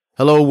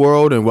Hello,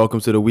 world, and welcome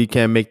to the We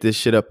Can't Make This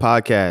Shit Up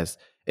podcast.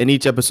 In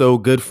each episode,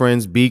 good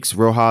friends Beeks,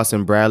 Rojas,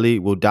 and Bradley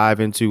will dive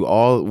into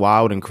all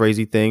wild and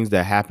crazy things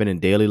that happen in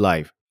daily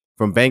life.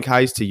 From bank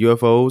heists to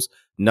UFOs,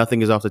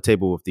 nothing is off the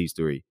table with these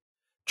three.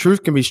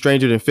 Truth can be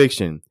stranger than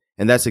fiction,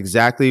 and that's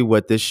exactly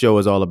what this show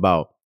is all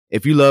about.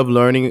 If you love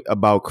learning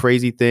about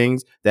crazy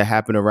things that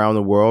happen around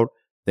the world,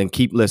 then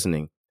keep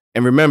listening.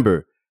 And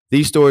remember,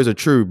 these stories are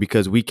true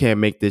because we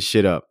can't make this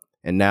shit up.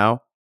 And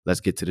now,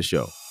 let's get to the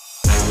show.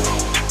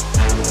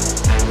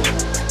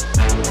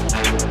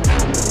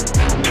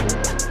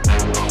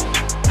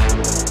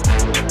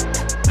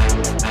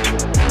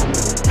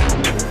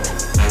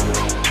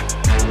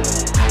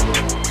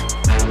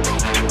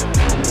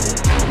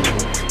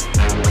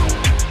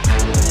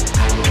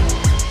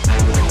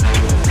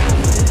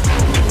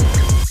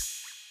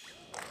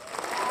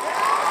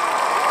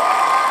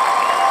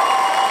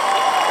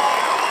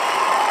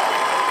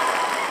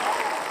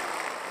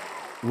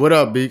 What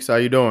up, Beeks? How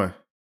you doing?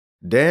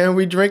 Damn,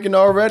 we drinking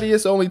already?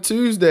 It's only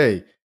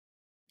Tuesday.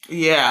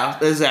 Yeah,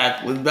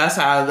 exactly. That's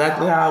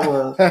exactly how it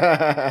was.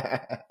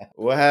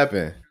 What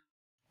happened?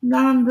 No,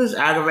 I'm just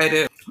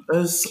aggravated.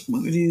 There's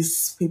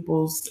these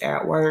people's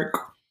at work.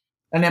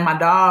 And then my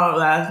dog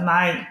last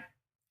night,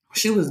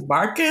 she was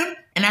barking.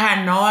 And I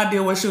had no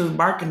idea what she was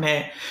barking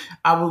at.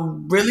 I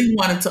really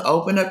wanted to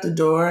open up the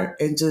door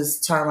and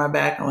just turn my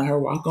back and let her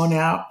walk on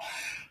out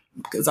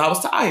because I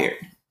was tired.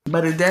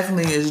 But it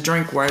definitely is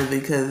drink worthy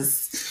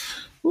because,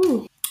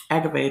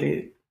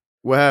 aggravated.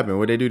 What happened?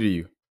 What they do to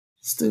you?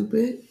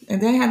 Stupid.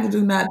 And they had to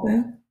do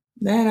nothing.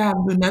 They didn't have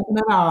to do nothing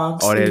at all.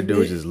 All they had to do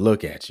was just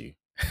look at you.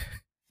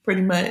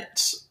 Pretty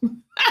much.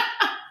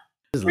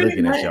 Just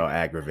looking at y'all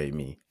aggravate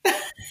me.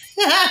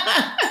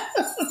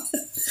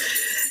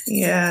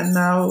 Yeah,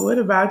 no. What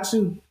about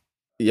you?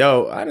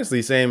 Yo,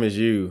 honestly, same as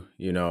you,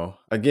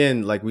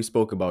 Again, like we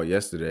spoke about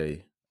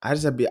yesterday, I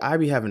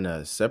be having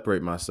to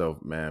separate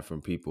myself, man,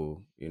 from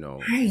people,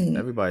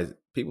 Right.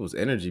 People's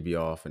energy be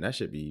off and that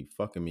shit be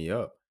fucking me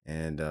up.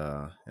 And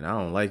I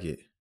don't like it.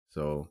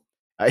 So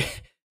I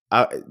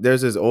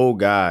there's this old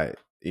guy,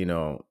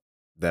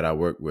 that I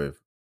work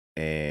with,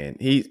 and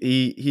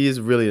he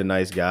is really a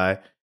nice guy,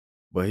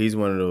 but he's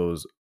one of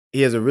those,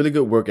 he has a really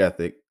good work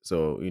ethic.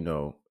 So,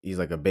 he's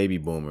like a baby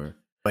boomer,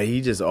 but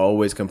he just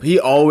always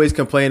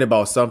complain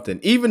about something.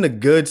 Even the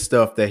good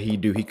stuff that he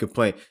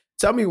complain.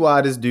 Tell me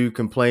why this dude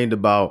complained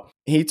about.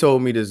 He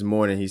told me this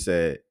morning, he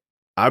said,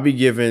 I'll be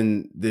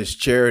giving this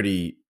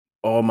charity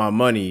all my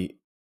money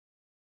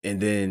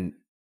and then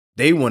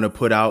they want to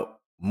put out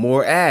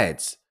more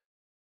ads.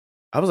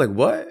 I was like,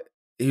 what?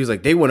 He was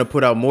like, they want to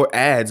put out more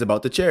ads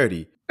about the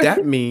charity.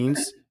 That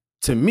means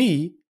to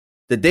me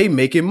that they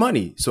making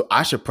money. So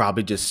I should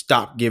probably just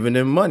stop giving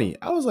them money.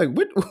 I was like,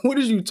 what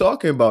are you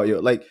talking about, yo?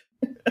 Like,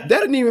 that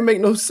didn't even make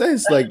no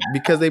sense. Like,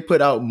 because they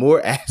put out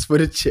more ads for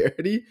the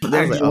charity.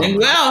 They're doing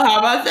well. How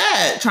about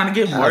that? Trying to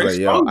get more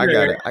exposure.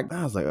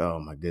 I was like, oh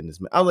my goodness,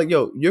 man. I was like,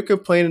 yo, you're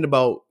complaining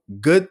about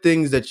good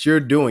things that you're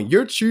doing.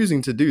 You're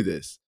choosing to do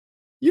this.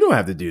 You don't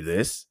have to do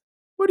this.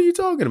 What are you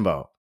talking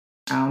about?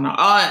 I don't know.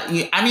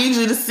 Oh, I need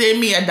you to send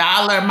me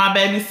 $1. My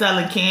baby's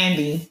selling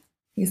candy.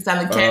 He's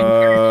selling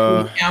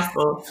candy.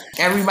 Council.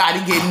 Everybody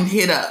getting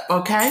hit up,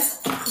 okay?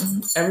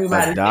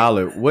 Everybody.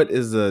 $1. What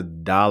is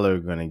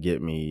 $1 gonna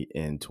get me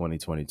in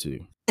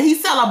 2022? He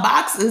sell a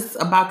box. It's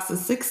a box of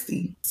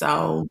 60.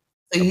 So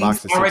he's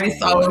already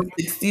sold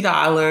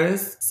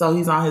 $60. So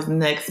he's on his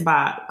next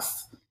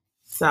box.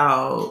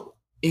 So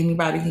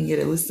anybody can get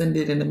it. We'll send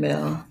it in the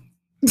mail.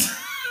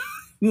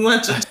 You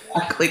want your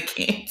chocolate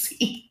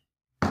candy?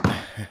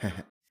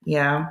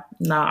 Yeah.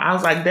 No, I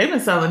was like, they've been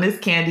selling this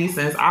candy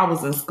since I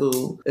was in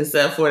school,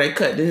 except for they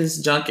cut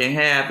this junk in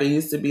half. It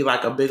used to be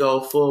like a big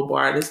old full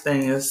bar. This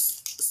thing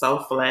is so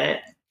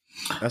flat.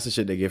 That's the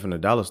shit they get from the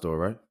dollar store,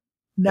 right?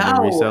 No,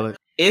 resell it?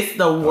 It's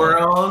the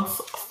world's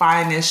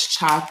finest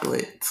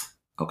chocolate.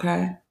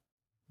 Okay?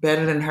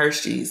 Better than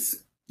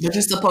Hershey's. You're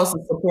just supposed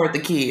to support the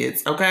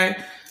kids, okay?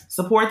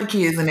 Support the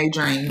kids and their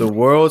dreams. The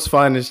world's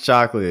finest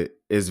chocolate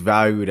is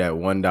valued at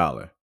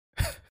 $1.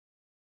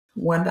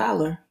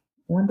 $1.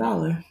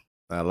 $1.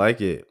 I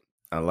like it.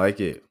 I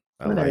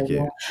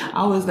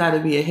always got to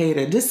be a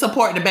hater. Just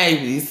support the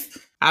babies.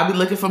 I'll be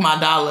looking for my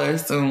 $1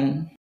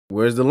 soon.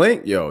 Where's the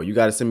link? Yo, you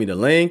got to send me the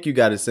link. You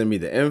got to send me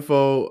the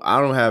info.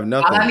 I don't have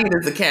nothing. All I need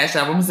is a Cash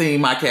App. I'm sending you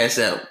my Cash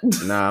App.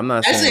 Nah, I'm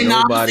not sending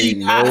nobody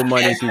no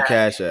money through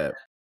Cash App.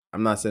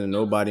 I'm not sending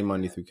nobody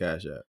money through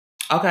Cash App.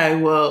 Okay,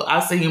 well,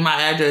 I'll send you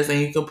my address and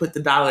you can put the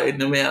 $1 in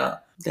the mail.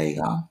 There you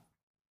go.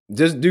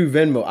 Just do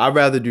Venmo. I'd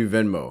rather do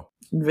Venmo.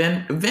 I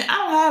don't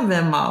have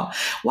Venmo.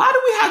 Why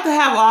do we have to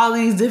have all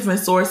these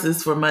different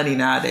sources for money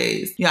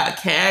nowadays? You got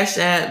Cash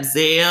App,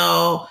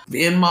 Zelle,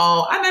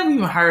 Venmo. I never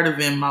even heard of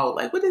Venmo.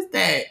 Like, what is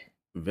that?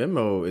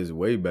 Venmo is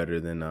way better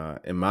than,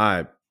 in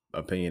my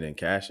opinion, than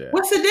Cash App.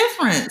 What's the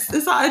difference?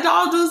 It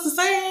all does the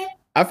same.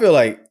 I feel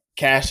like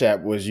Cash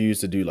App was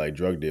used to do like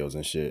drug deals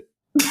and shit.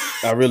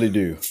 I really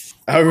do.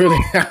 I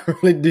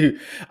really do.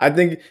 I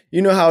think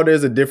you know how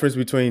there's a difference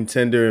between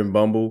Tinder and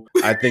Bumble.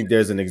 I think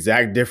there's an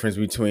exact difference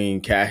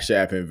between Cash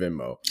App and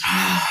Venmo.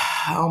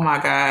 Oh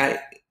my God.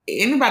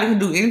 Anybody can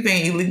do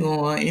anything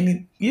illegal on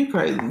any. You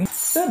crazy.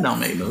 That don't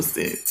make no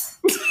sense.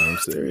 I'm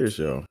serious,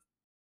 yo.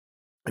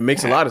 It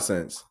makes a lot of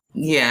sense.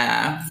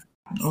 Yeah.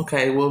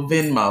 Okay, well,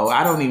 Venmo.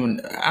 I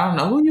don't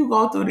know who you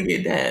go through to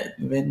get that.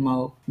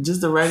 Venmo.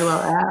 Just a regular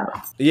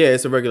app. Yeah,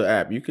 it's a regular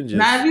app. You can just.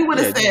 Now, if you would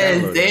have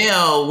said download it.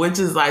 Zelle, which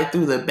is like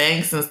through the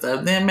banks and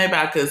stuff, then maybe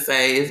I could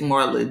say it's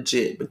more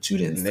legit. But you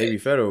didn't say Navy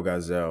Federal got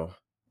Zelle.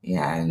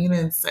 Yeah, you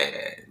didn't say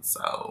that.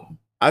 So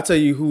I tell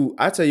you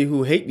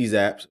who hate these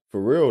apps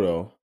for real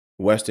though.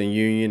 Western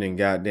Union and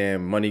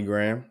goddamn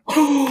MoneyGram.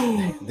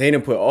 They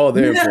didn't put all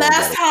their info. The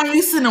last time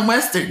you sent a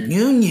Western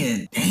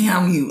Union,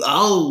 damn you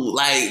old.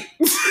 Like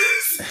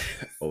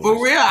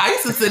for real, I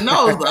used to send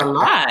those a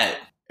lot.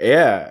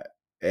 Yeah.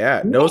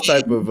 Those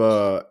type of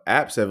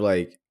apps have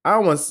like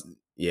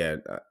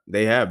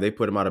they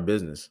put them out of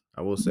business.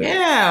 I will say.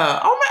 Yeah,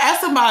 I'm gonna ask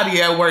somebody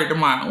at work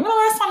tomorrow. When the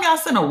last time y'all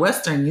sent a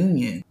Western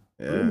Union?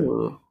 Yeah.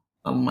 Ooh,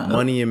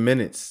 Money in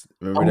minutes.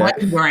 Remember that?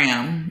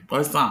 MoneyGram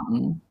or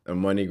something. A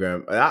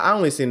MoneyGram. I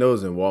only seen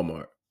those in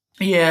Walmart.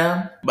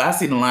 Yeah, but I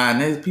see the line.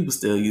 There's people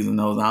still using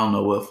those. I don't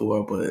know what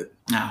for, but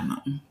I don't know.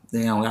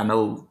 They don't got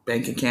no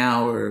bank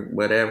account or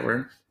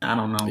whatever. I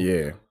don't know.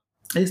 Yeah.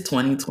 It's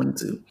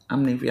 2022. How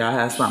many of y'all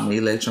have something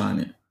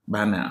electronic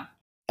by now?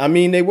 I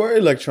mean, they were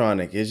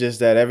electronic. It's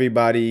just that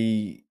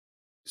everybody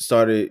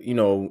started,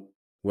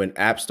 when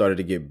apps started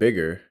to get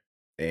bigger,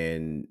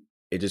 and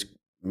it just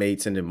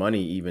made sending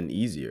money even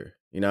easier.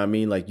 You know what I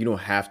mean? Like, you don't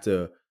have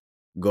to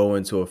go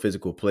into a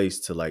physical place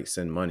to like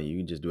send money. You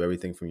can just do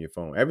everything from your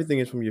phone. Everything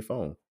is from your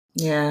phone.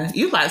 Yeah,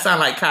 you like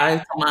sound like Kai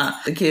talking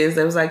about the kids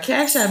that was like,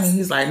 Cash App me.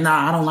 He's like,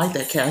 nah, I don't like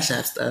that Cash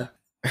App stuff.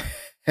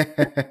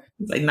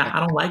 He's like, nah, I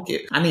don't like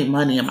it. I need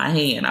money in my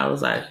hand. I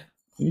was like,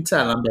 you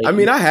tell them, baby. I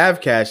mean, I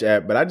have Cash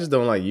App, but I just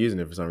don't like using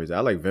it for some reason. I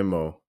like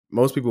Venmo.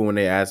 Most people, when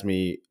they ask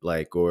me,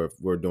 like, or if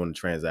we're doing a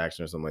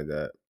transaction or something like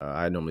that,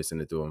 I normally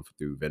send it to them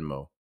through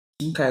Venmo.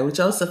 Okay, with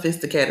your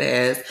sophisticated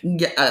ass,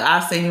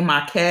 I'll send you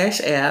my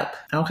Cash App.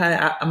 Okay,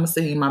 I'm going to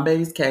send you my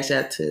baby's Cash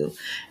App too.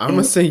 I'm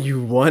going to send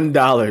you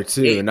 $1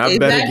 too, and I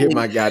better get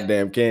my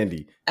goddamn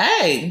candy.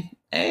 Hey,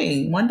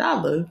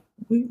 $1.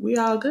 We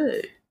all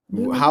good.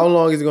 How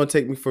long is it going to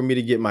take me for me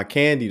to get my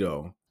candy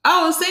though?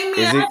 Oh, send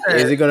me after.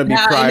 Is it going to be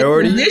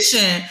priority?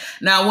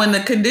 Now, when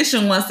the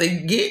condition wants to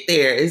get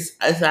there, it's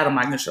out of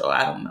my control.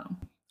 I don't know.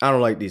 I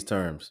don't like these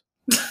terms.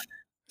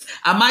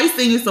 I might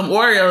send you some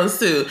Oreos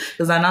too,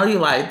 because I know you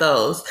like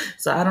those.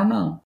 So I don't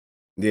know.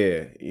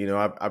 Yeah,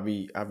 I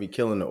be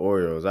killing the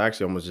Oreos. I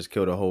actually almost just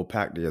killed a whole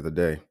pack the other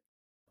day.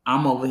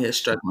 I'm over here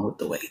struggling with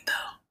the weight though.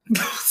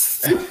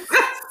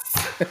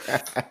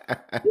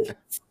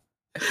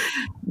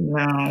 No.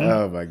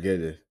 Oh my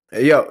goodness.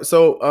 Yo,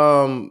 so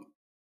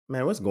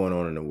man, what's going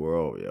on in the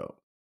world, yo?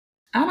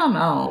 I don't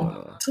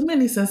know. Too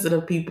many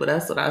sensitive people.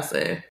 That's what I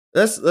say.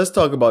 Let's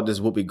talk about this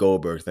Whoopi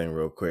Goldberg thing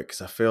real quick,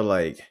 because I feel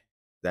like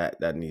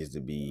that needs to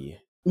be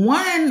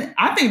one.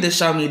 I think the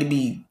show need to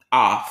be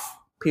off.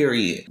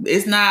 Period.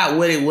 It's not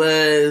what it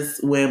was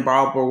when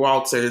Barbara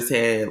Walters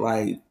had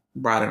like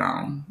brought it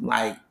on.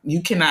 Like,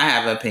 you cannot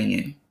have an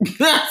opinion.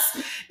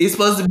 It's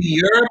supposed to be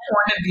your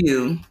point of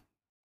view.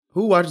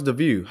 Who watches The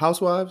View?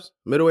 Housewives?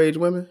 Middle-aged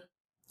women?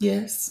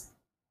 Yes.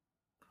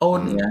 Oh,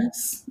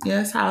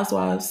 yes,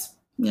 housewives.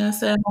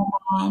 Yes, and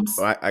moms.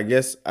 Well, I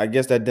guess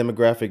that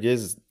demographic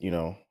is,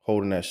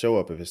 holding that show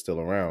up if it's still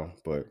around.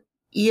 But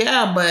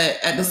yeah, but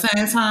at the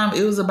same time,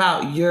 it was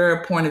about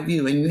your point of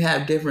view, and you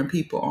have different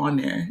people on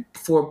there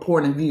for a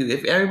point of view.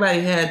 If everybody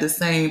had the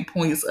same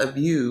points of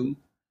view,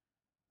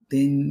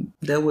 then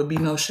there would be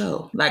no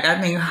show. Like,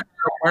 I think her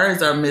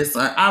words are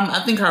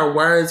I think her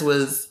words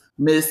was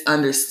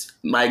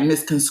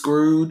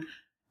misconstrued.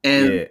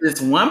 And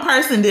this one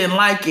person didn't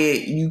like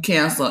it, you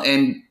cancel.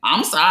 And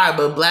I'm sorry,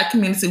 but Black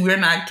community, we're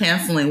not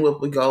canceling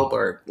Whoopi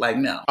Goldberg. Like,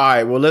 no. All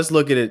right, well, let's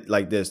look at it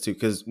like this, too.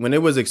 Because when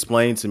it was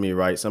explained to me,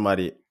 right,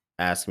 somebody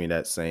asked me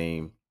that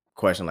same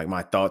question, like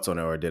my thoughts on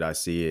it, or did I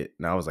see it?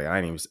 And I was like, I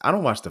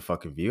don't watch the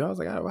fucking View. I was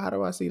like, how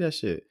do I see that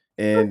shit?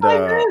 And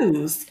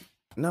news.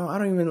 No, I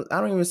don't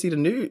even see the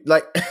news.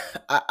 Like,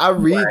 I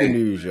read the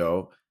news,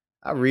 yo.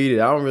 I read it.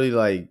 I don't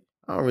really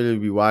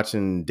be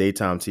watching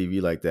daytime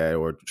TV like that,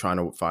 or trying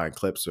to find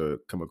clips or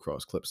come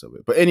across clips of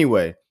it. But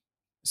anyway,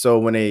 so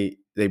when they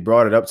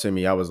brought it up to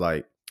me, I was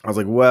like,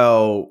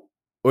 well,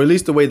 or at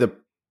least the way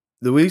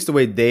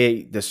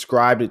they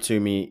described it to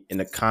me in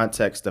the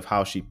context of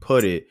how she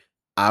put it,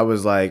 I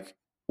was like,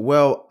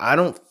 well, I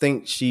don't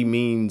think she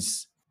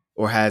means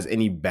or has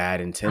any bad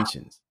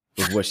intentions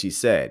with what she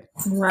said.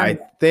 Right.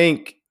 I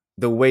think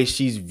the way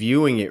she's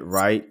viewing it,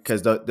 right?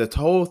 Because the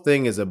whole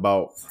thing is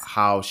about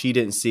how she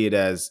didn't see it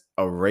as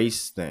a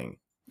race thing.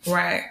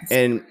 Right.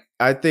 And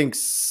I think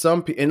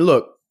some people, and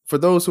look, for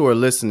those who are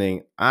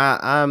listening,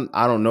 I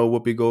don't know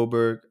Whoopi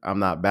Goldberg. I'm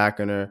not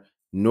backing her.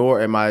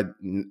 nor am I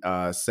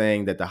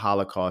saying that the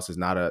Holocaust is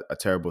not a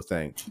terrible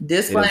thing.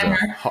 Disclaimer.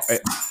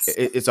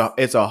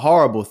 It's a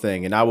horrible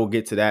thing, and I will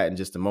get to that in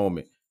just a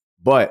moment.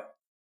 But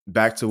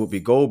back to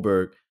Whoopi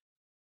Goldberg,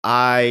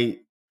 I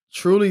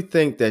truly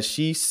think that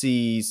she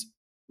sees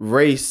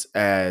race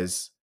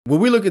as, when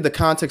we look at the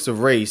context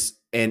of race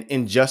and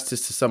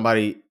injustice to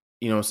somebody,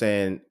 you know what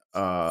I'm saying,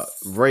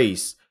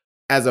 race,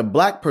 as a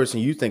black person,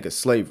 you think of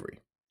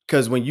slavery.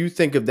 Because when you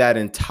think of that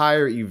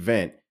entire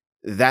event,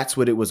 that's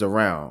what it was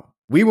around.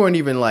 We weren't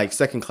even like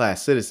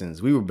second-class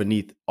citizens. We were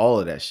beneath all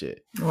of that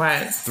shit.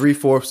 Right.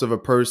 3/4 of a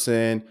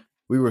person.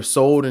 We were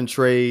sold and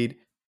traded.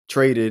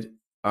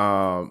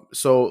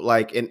 So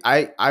like, and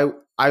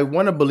I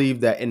want to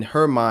believe that in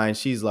her mind,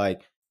 she's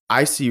like,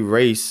 I see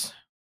race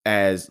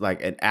as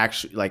like an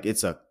actual, like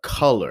it's a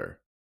color.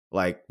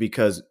 Like,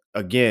 because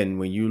again,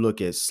 when you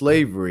look at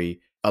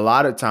slavery, a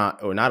lot of time,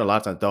 or not a lot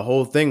of time, the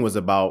whole thing was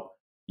about,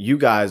 you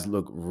guys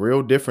look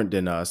real different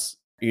than us.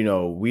 You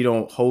know, we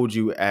don't hold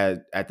you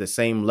at the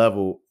same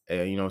level,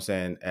 you know what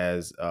I'm saying,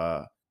 as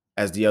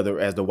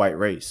the white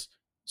race.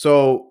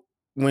 So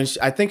when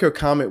I think her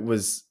comment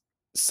was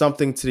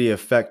something to the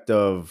effect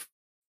of,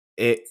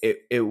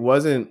 it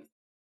wasn't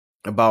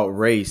about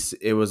race.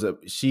 It was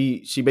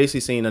she basically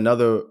seen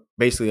another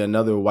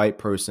white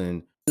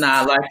person,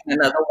 not like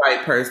another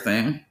white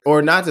person,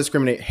 or not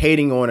discriminate,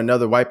 hating on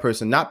another white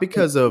person, not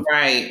because of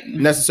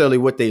necessarily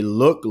what they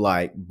look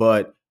like,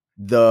 but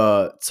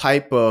the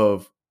type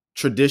of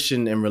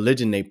tradition and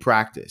religion they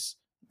practice.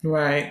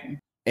 Right.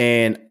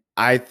 And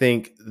I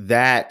think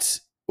that,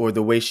 or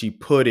the way she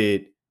put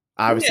it,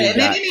 obviously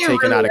got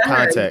taken out of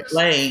context.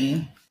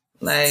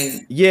 Like,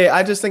 yeah,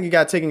 I just think it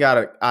got taken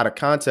out of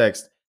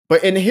context.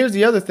 But, and here's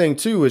the other thing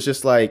too, is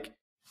just like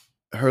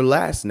her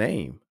last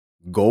name,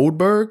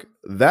 Goldberg,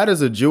 that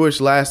is a Jewish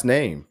last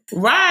name.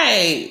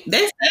 Right. They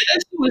said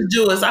that she was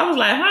Jewish. I was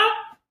like, huh?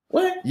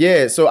 What?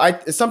 Yeah, so I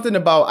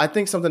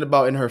think something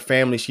about in her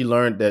family, she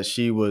learned that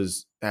she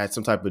had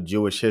some type of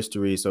Jewish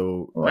history.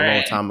 So a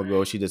long time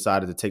ago, she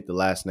decided to take the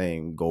last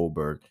name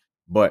Goldberg.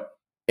 But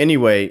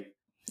anyway,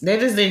 they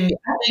just didn't.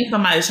 I think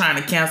somebody's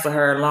trying to cancel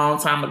her a long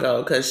time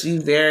ago because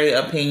she's very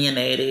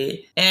opinionated,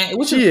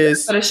 and she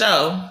is for the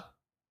show.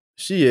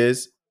 She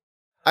is.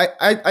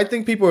 I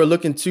think people are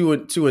looking too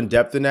in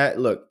depth in that.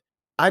 Look,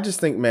 I just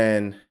think,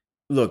 man,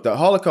 look, the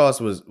Holocaust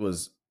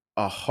was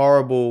a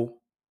horrible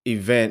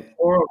event,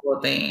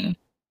 horrible thing.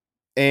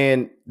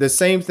 And the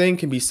same thing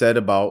can be said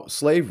about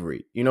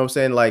slavery. You know what I'm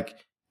saying? Like,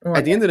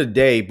 at the end of the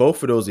day,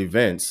 both of those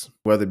events,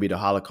 whether it be the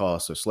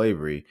Holocaust or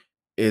slavery,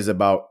 is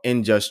about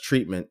unjust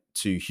treatment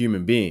to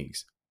human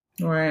beings.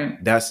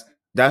 Right. That's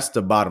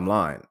the bottom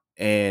line.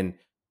 And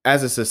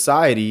as a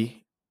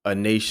society, a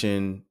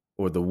nation,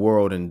 or the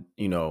world, and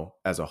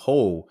as a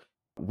whole,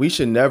 we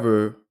should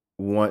never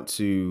want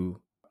to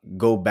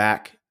go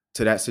back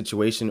to that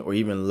situation, or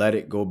even let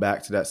it go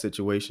back to that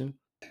situation.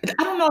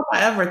 I don't know if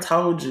I ever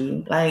told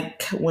you,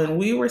 like, when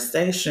we were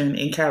stationed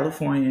in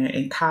California,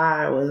 and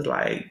Kai was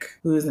like,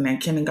 we was in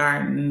that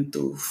kindergarten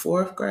through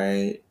 4th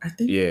grade. I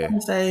think I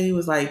would say he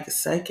was like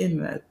second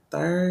or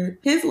third.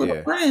 His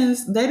little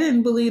friends, they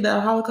didn't believe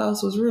that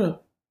Holocaust was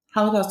real.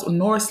 Holocaust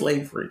nor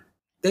slavery.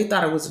 They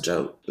thought it was a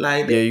joke.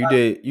 Like,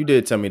 you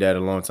did tell me that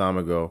a long time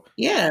ago.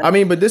 Yeah. I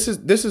mean, but this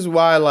is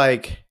why,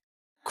 like,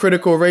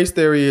 critical race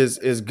theory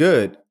is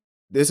good.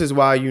 This is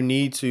why you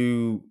need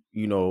to,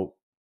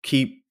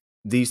 keep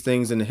these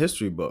things in the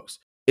history books.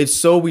 It's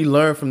so we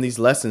learn from these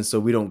lessons,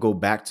 so we don't go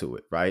back to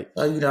it, right?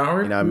 So you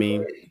don't. You know what I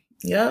mean?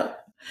 Yeah.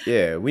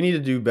 Yeah, we need to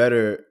do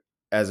better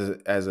as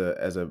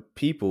a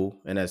people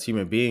and as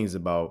human beings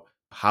about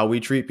how we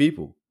treat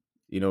people.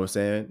 You know what I'm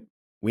saying?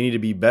 We need to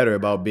be better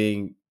about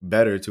being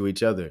better to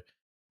each other.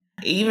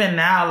 Even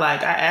now,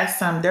 like, I asked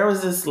some, there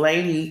was this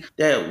lady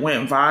that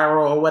went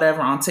viral or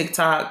whatever on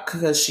TikTok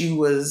because she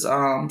was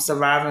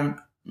surviving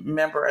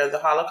member of the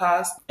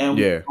Holocaust. And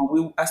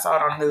I saw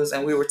it on the news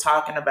and we were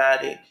talking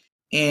about it.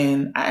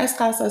 And I asked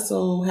Kai,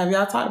 so have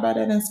y'all talked about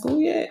that in school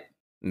yet?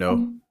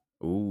 No.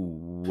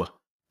 Ooh.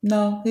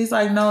 No. He's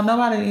like, no,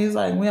 nobody. He's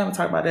like, we haven't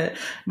talked about that.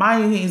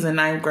 Mind you, he's in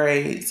 9th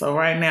grade. So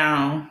right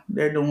now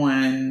they're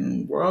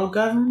doing world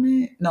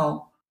government.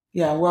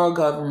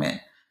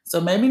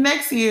 So maybe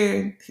next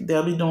year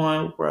they'll be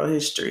doing world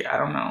history. I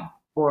don't know.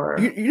 Or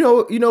you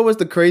know what's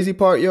the crazy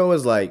part, yo,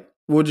 is like,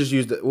 we'll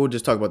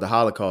just talk about the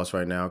Holocaust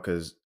right now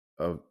because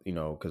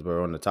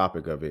we're on the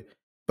topic of it.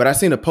 But I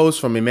seen a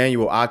post from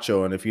Emmanuel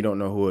Acho, and if you don't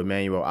know who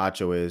Emmanuel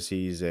Acho is,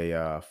 he's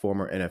a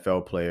former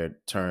NFL player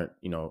turned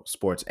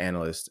sports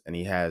analyst, and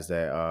he has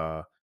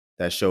that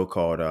show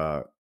called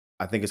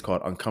I think it's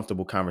called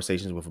Uncomfortable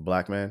Conversations with a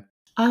Black Man.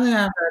 I think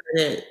I've heard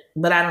of it,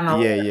 but I don't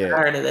know. Yeah. I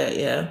heard of that.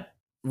 Yeah.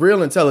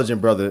 Real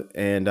intelligent brother,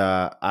 and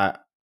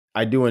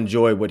I do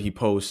enjoy what he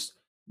posts.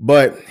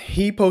 But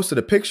he posted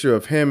a picture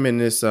of him and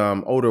this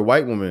older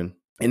white woman,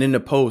 and in the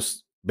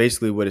post,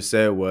 basically what it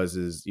said was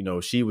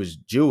she was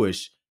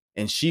Jewish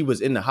and she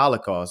was in the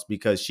Holocaust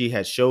because she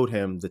had showed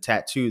him the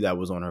tattoo that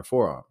was on her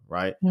forearm,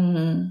 right?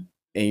 Mm-hmm.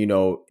 And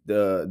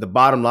the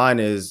bottom line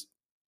is,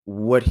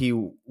 what he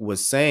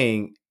was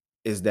saying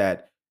is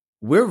that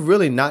we're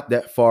really not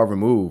that far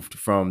removed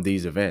from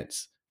these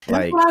events.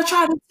 That's what I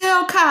tried to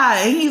tell Kai.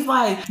 And he's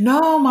like,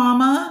 no,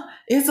 mama,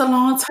 it's a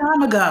long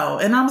time ago.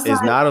 And I was like,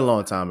 it's not a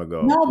long time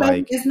ago. No,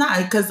 baby, it's not.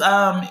 Because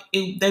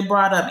they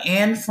brought up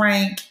Anne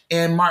Frank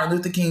and Martin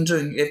Luther King Jr.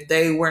 If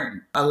they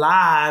weren't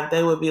alive,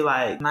 they would be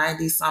like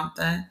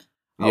 90-something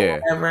or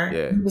whatever.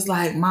 Yeah. He was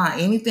like, Ma,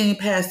 anything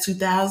past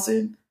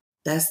 2000,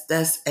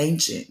 that's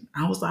ancient.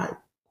 I was like,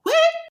 what?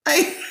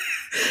 Like,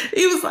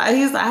 he was like,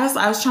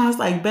 I was trying to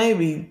like,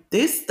 baby,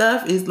 this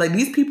stuff is like,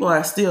 these people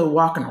are still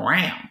walking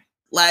around.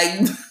 Like,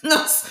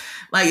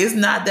 like it's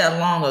not that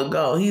long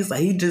ago. He's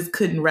like, he just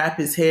couldn't wrap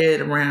his head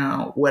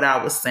around what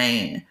I was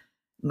saying.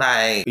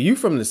 Like, you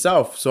from the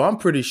South, so I'm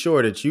pretty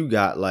sure that you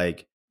got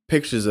like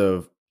pictures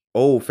of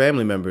old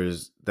family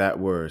members that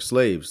were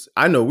slaves.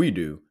 I know we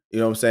do. You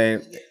know what I'm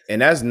saying?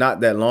 And that's not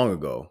that long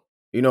ago.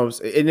 You know what I'm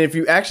saying? And if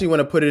you actually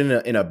want to put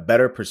it in a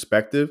better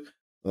perspective,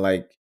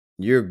 like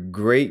your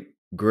great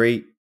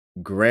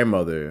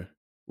grandmother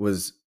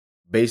was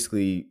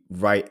basically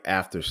right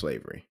after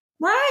slavery.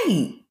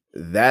 Right.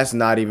 That's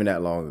not even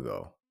that long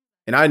ago.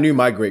 And I knew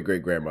my great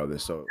grandmother.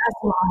 So that's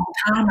a long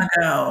time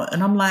ago.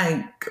 And I'm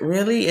like,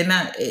 really? And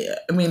I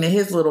mean, in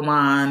his little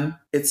mind,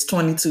 it's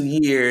 22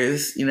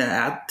 years, you know,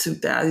 after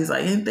 2000. He's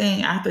like,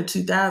 anything after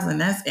 2000,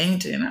 that's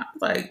ancient. I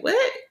was like,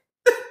 what?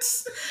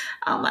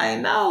 I'm like,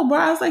 no, bro.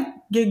 I was like,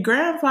 your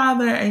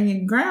grandfather and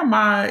your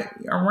grandma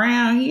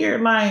around here,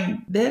 like,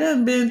 they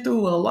done been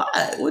through a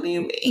lot. What do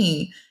you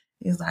mean?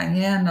 He's like,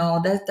 yeah, no,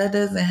 that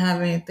doesn't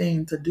have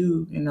anything to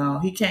do, you know.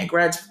 He can't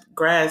grasp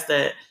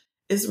that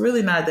it's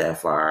really not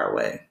that far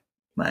away.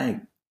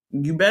 Like,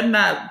 you better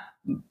not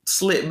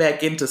slip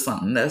back into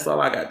something. That's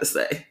all I got to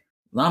say.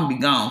 I'm be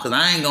gone because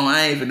I ain't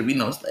gonna be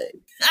no slave.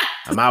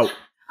 I'm out.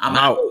 I'm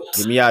out.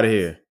 Get me out of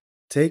here.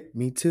 Take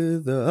me to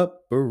the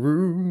upper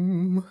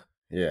room.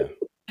 Yeah.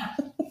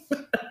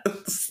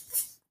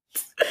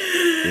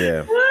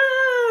 Yeah.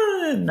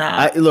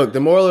 Nah. Look, the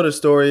moral of the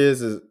story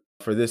is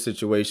for this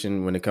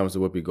situation when it comes to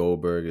Whoopi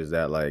Goldberg is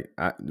that like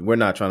we're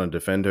not trying to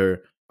defend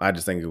her. I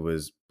just think it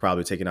was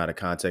probably taken out of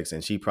context,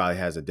 and she probably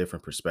has a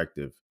different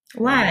perspective.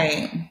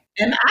 Right.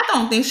 And I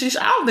don't think she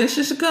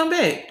should come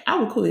back. I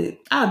would quit.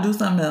 I'll do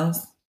something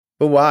else.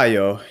 But why,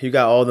 yo? You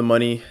got all the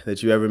money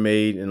that you ever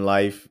made in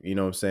life. You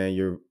know what I'm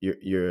saying?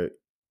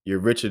 You're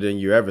richer than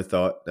you ever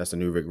thought. That's the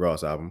new Rick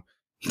Ross album.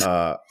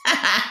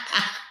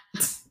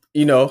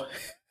 You know.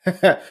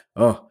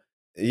 Oh.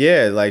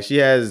 Yeah, like she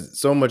has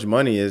so much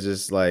money. It's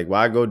just like,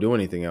 why go do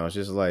anything else?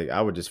 Just like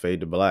I would just fade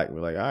to black.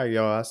 We're like, all right,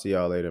 y'all, I'll see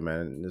y'all later,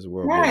 man. This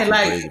world, right?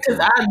 Like, because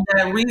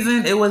that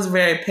reason it was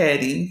very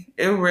petty.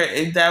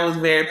 That was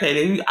very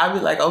petty. I'd be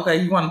like,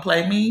 okay, you want to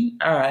play me?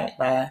 All right,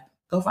 bye.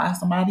 Go find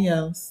somebody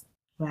else.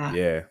 Bye.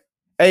 Yeah.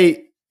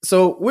 Hey,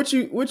 so what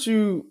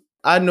you?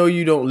 I know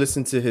you don't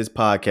listen to his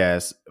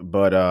podcast,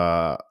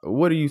 but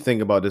what do you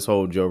think about this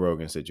whole Joe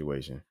Rogan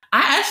situation?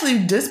 I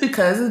actually, just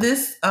because of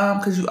this,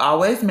 because you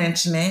always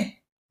mention it.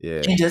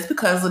 Yeah. And just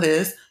because of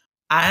this,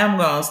 I am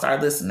going to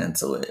start listening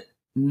to it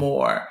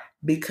more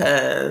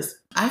because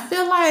I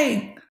feel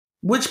like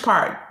which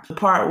part? The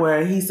part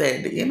where he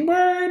said the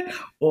N-word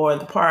or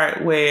the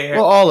part where...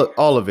 Well,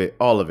 all of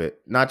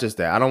it. Not just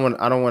that. I don't want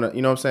to,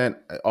 you know what I'm saying?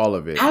 All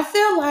of it. I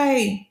feel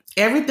like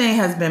everything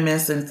has been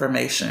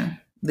misinformation,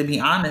 to be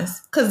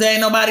honest, because there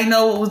ain't nobody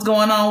know what was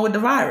going on with the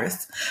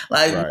virus.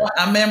 Like, right.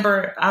 I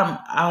remember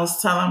I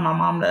was telling my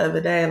mom the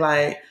other day,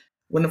 like,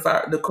 when the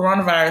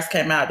coronavirus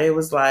came out, they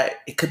was like,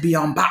 it could be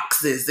on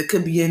boxes. It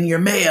could be in your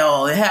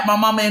mail. It had my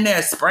mama in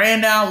there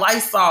spraying down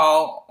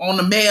Lysol on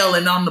the mail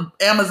and on the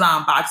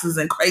Amazon boxes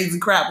and crazy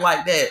crap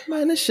like that.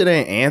 Man, this shit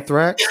ain't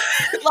anthrax.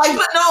 Like,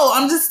 but no,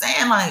 I'm just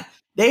saying, like,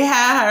 they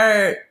had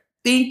her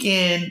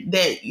thinking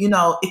that, you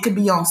know, it could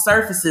be on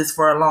surfaces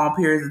for a long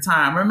period of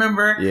time.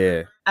 Remember?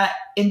 Yeah.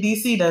 In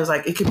DC, that was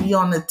like, it could be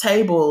on the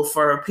table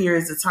for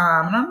periods of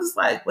time. And I'm just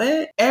like,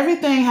 what?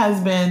 Everything has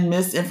been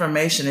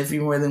misinformation if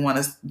you really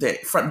want to,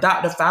 from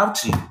Dr.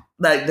 Fauci,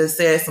 like, that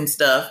said some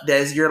stuff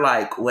that you're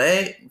like,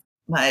 what?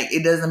 Like,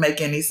 it doesn't make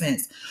any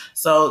sense.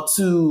 So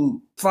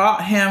to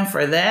fault him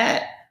for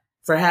that,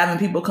 for having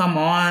people come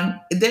on,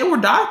 they were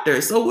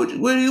doctors. So what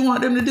do you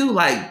want them to do?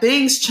 Like,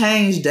 things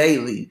change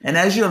daily. And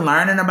as you're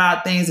learning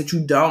about things that you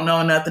don't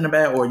know nothing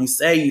about, or you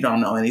say you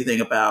don't know anything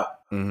about,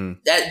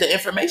 that the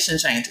information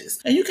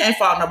changes. And you can't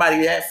fault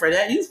nobody for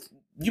that.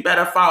 You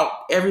better fault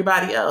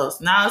everybody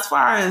else. Now, as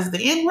far as the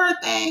N-word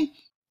thing,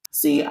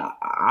 see,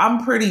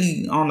 I'm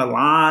pretty on the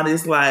line.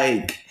 It's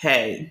like,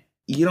 hey,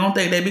 you don't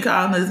think they be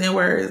calling us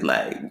N-words?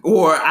 Like,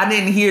 or I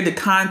didn't hear the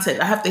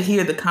context. I have to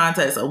hear the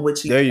context of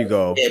what you. There you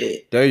go.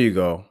 There you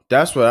go.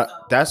 That's what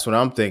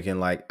I'm thinking.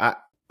 Like, I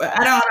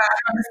don't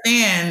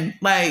understand.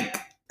 Like,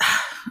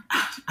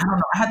 I don't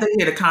know. I have to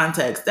hear the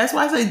context. That's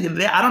why I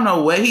say I don't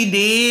know what he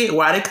did.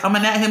 Why they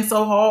coming at him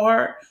so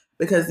hard?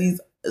 Because he's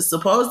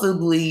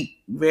supposedly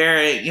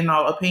very, you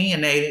know,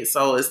 opinionated.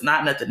 So it's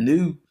not nothing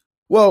new.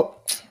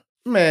 Well,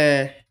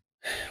 man,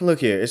 look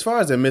here. As far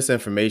as the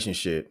misinformation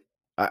shit,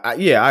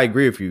 I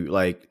agree with you.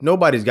 Like,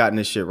 nobody's gotten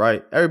this shit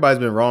right. Everybody's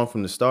been wrong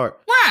from the start.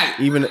 Right.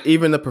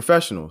 Even the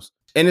professionals.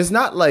 And it's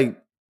not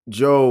like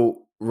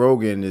Joe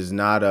Rogan is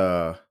not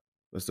a,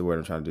 what's the word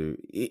I'm trying to do?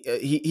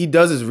 He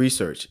does his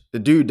research. The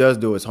dude does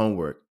do his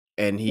homework,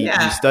 and he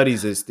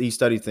studies this. He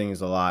studies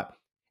things a lot.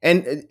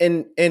 And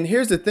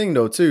here's the thing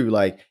though too,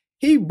 like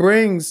he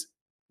brings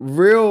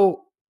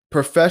real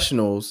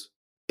professionals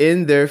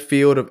in their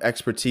field of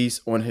expertise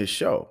on his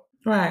show.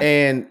 Right.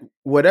 And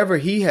whatever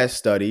he has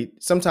studied,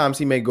 sometimes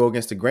he may go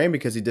against the grain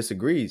because he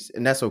disagrees,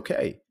 and that's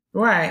okay.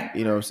 Right.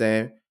 You know what I'm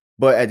saying?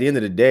 But at the end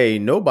of the day,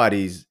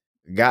 nobody's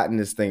gotten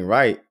this thing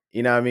right.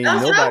 You know what I mean?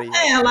 That's Nobody. What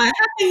I'm saying. Like,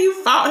 how can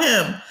you fault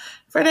him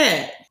for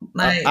that?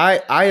 Like,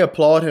 I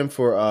applaud him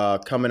for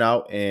coming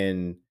out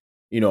and,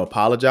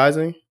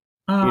 apologizing.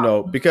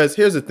 Because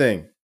here's the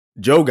thing.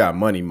 Joe got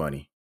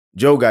money.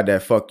 Joe got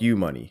that fuck you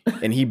money.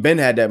 And he been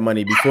had that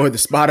money before the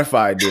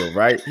Spotify deal,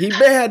 right? He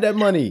been had that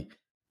money.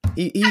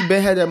 He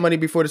been had that money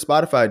before the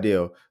Spotify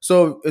deal.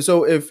 So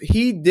if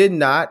he did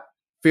not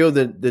feel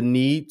the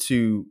need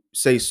to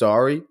say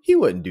sorry, he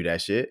wouldn't do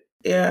that shit.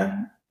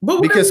 Yeah.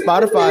 But because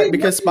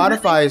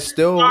Spotify is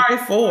still sorry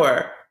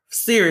for.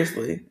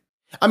 Seriously.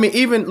 I mean,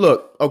 even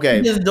look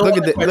at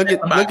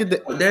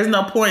the. There's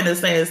no point in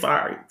saying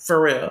sorry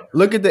for real.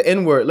 Look at the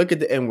N-word. Look at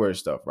the N-word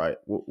stuff, right?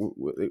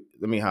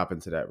 Let me hop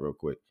into that real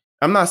quick.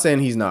 I'm not saying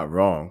he's not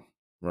wrong,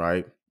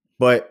 right?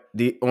 But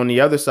on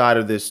the other side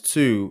of this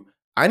too,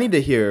 I need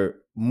to hear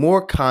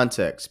more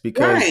context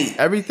because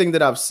everything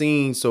that I've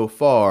seen so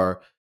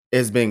far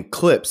has been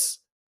clips,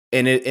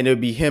 and it'll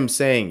be him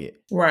saying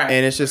it, right?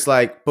 And it's just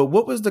like, but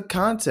what was the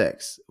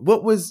context?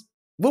 What was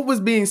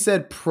being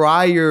said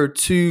prior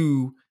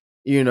to?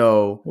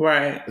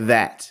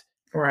 That.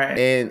 Right.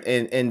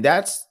 And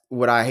that's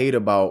what I hate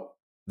about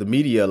the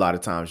media a lot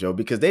of times, yo,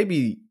 because they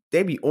be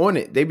on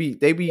it. They be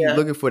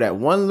looking for that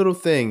one little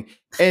thing.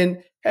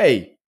 And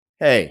hey,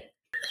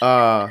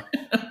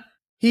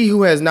 he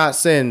who has not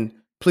sinned,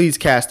 please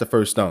cast the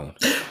first stone.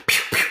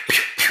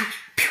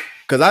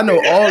 Because I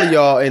know all of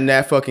y'all in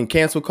that fucking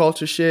cancel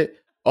culture shit,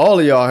 all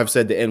of y'all have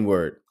said the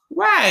N-word.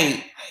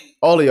 Right.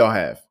 All of y'all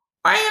have.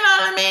 Or, you know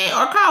what I mean?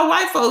 Or call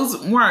white folks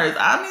words.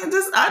 I mean,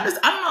 I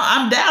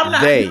don't know. I'm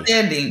not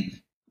understanding.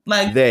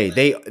 Like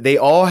they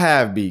all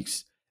have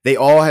beaks. They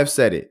all have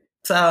said it.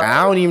 So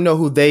I don't even know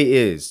who they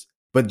is,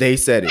 but they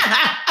said it.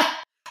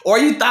 Or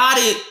you thought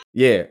it.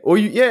 Yeah. Or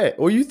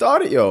you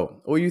thought it,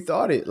 yo. Or you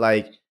thought it.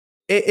 Like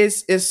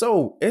it's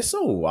so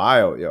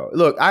wild, yo.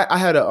 Look, I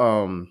had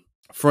a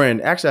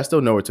friend, actually I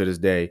still know her to this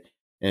day,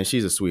 and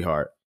she's a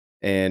sweetheart.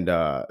 And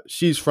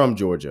she's from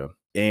Georgia.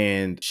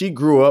 And she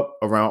grew up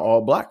around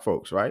all black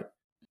folks, right?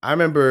 I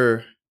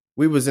remember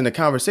we was in a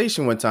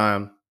conversation one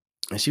time,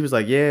 and she was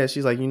like, "Yeah,"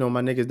 she's like,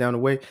 "My niggas down the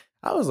way."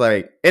 I was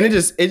like, and it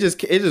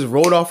just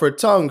rolled off her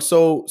tongue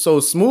so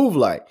smooth,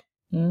 like,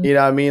 you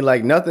know what I mean,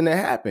 like nothing that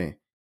happened.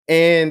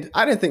 And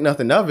I didn't think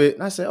nothing of it,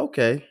 and I said,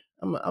 "Okay,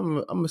 I'm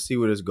gonna see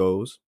where this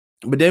goes."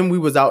 But then we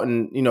was out,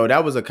 and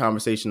that was a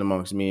conversation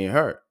amongst me and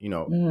her.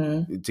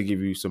 To give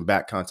you some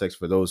back context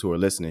for those who are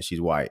listening, she's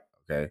white.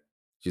 Okay,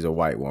 she's a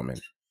white woman.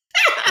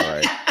 All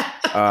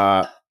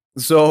right.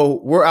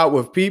 So we're out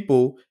with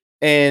people,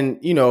 and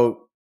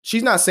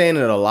she's not saying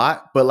it a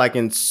lot, but like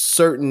in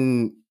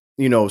certain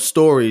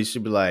stories,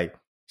 she's like,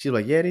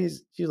 yeah,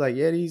 these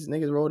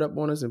niggas rolled up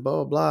on us and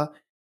blah blah blah.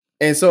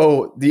 And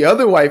so the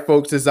other white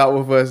folks that's out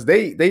with us,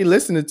 they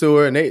listening to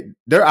her, and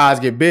their eyes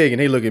get big,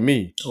 and they look at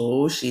me.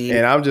 Oh shit!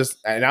 And I'm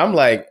just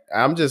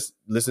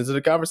listening to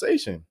the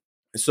conversation.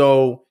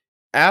 So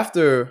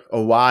after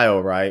a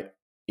while, right,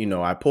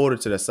 I pulled her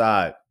to the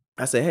side.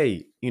 I said,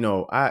 "Hey,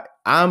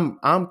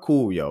 I'm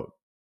cool, yo.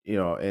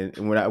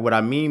 And what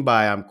I mean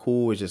by I'm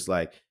cool is just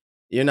like,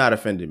 you're not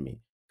offending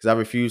me, because I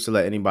refuse to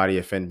let anybody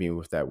offend me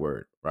with that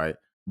word, right?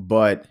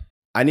 But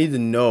I need to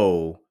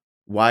know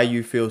why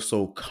you feel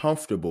so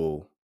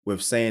comfortable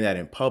with saying that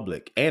in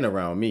public and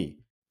around me."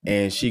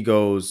 And she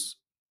goes,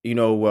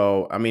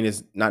 well, I mean,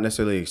 it's not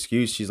necessarily an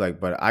excuse. She's like,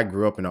 but I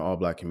grew up in an all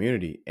black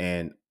community,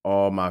 and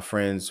all my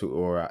friends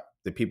or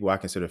the people I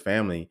consider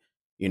family,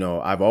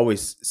 I've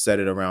always said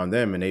it around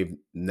them, and they've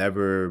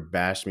never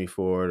bashed me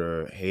for it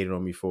or hated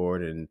on me for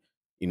it. And,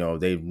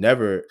 they've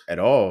never at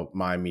all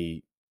mind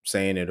me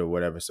saying it or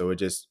whatever. So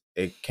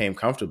it came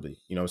comfortably,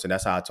 so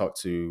that's how I talk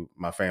to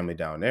my family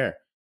down there.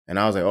 And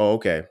I was like, oh,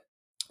 okay.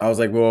 I was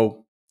like,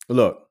 well,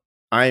 look,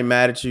 I ain't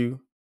mad at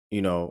you.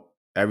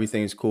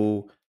 Everything's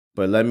cool,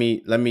 but let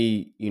me,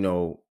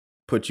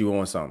 put you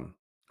on something.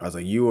 I was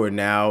like, you are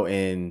now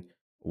in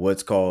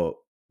what's called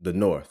the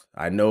North.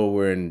 I know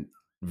we're in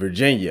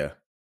Virginia,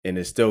 and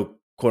it's still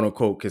quote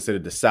unquote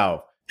considered the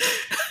South,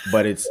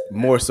 but it's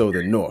more so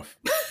the North.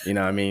 You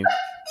know what I mean?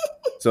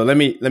 So let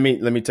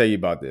me tell you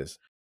about this.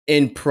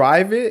 In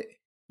private,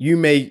 you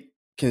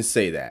can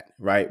say that,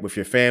 right? With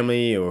your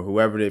family or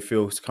whoever that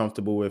feels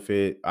comfortable with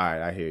it. All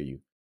right, I hear you.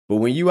 But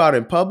when you out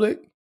in public,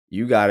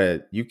 you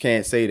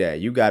can't say that.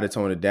 You gotta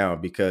tone it down,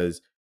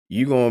 because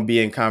you're gonna be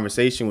in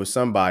conversation with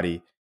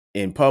somebody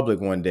in public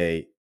one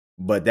day,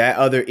 but that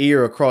other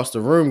ear across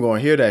the room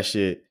gonna hear that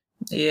shit.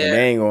 Yeah. And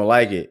they ain't gonna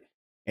like it.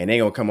 And they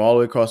gonna come all the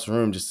way across the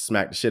room just to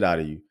smack the shit out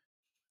of you.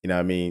 You know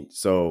what I mean?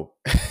 So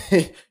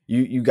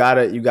you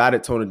gotta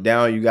tone it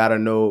down. You gotta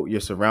know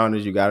your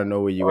surroundings. You gotta know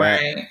where you at.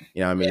 Right.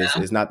 You know what I mean? Yeah.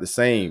 It's not the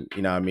same.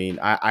 You know what I mean?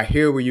 I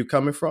hear where you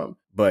coming from,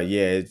 but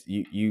yeah, it's,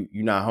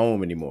 you're not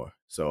home anymore.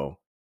 So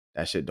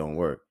that shit don't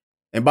work.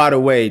 And by the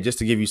way, just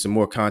to give you some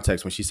more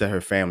context, when she said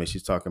her family,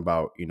 she's talking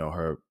about,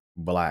 her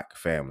black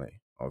family.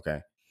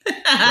 Okay. So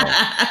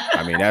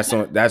I mean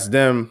that's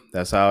them.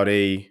 That's how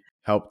they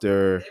helped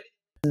her.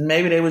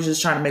 Maybe they were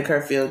just trying to make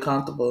her feel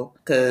comfortable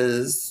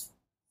because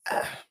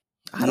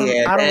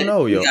I don't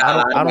know, we yo. got a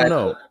lot I of don't white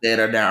know. folks that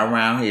are down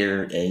around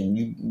here,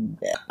 and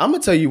I'm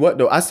gonna tell you what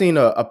though. I seen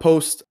a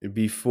post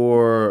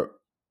before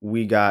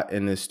we got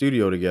in the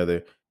studio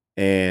together,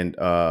 and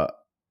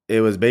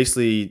it was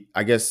basically,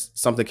 I guess,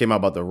 something came out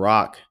about The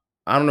Rock.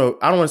 I don't know.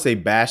 I don't want to say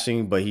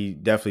bashing, but he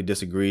definitely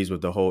disagrees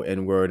with the whole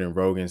N word and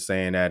Rogan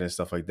saying that and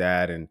stuff like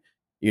that. And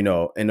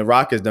and The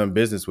Rock has done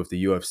business with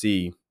the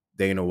UFC,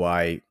 Dana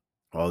White,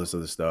 all this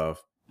other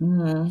stuff.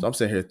 So I'm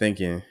sitting here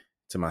thinking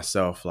to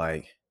myself,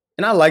 like,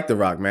 and I like The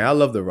Rock, man. I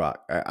love The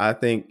Rock. I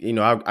think,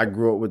 I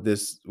grew up with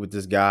this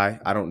guy.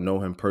 I don't know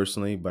him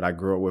personally, but I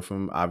grew up with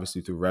him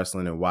obviously through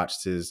wrestling and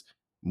watched his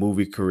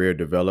movie career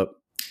develop.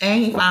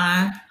 ain't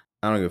fine.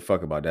 I don't give a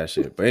fuck about that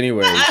shit. But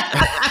anyways,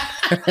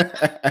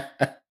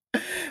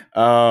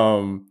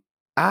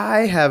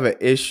 I have an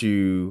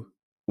issue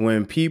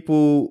when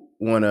people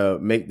want to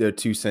make their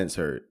 2 cents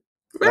heard.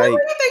 Really?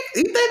 Like,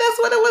 You think that's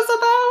what it was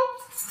about?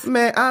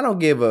 man, I don't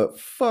give a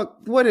fuck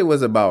what it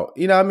was about.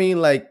 You know what I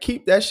mean? Like,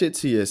 keep that shit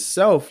to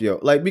yourself, yo.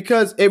 Like,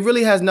 because it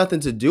really has nothing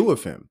to do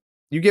with him.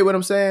 You get what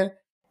I'm saying?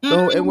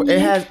 So it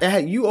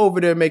has you over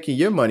there making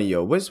your money,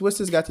 yo. What's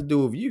this got to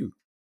do with you?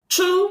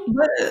 True,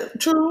 but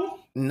true.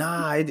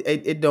 Nah,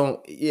 it don't.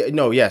 Yeah,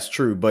 no, yes,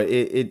 true, but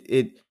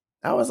it.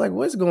 I was like,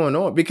 what's going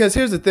on? Because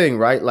here's the thing,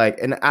 right? Like,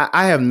 and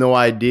I have no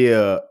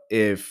idea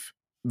if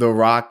The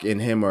Rock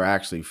and him are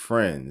actually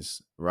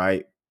friends,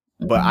 right?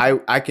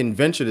 But I can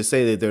venture to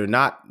say that they're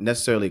not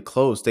necessarily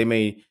close. They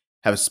may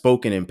have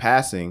spoken in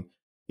passing.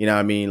 You know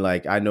what I mean?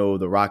 Like, I know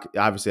The Rock,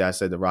 obviously I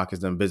said The Rock has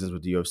done business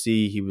with the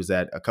UFC. He was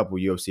at a couple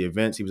of UFC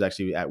events. He was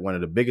actually at one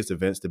of the biggest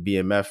events, the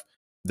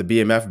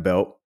BMF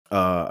belt,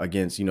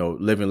 against,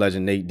 living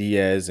legend Nate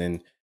Diaz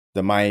and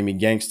the Miami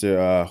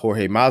gangster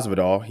Jorge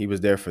Masvidal. He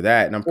was there for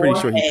that. And I'm pretty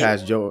sure he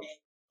passed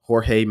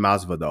Jorge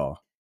Masvidal,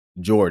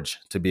 George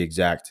to be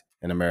exact,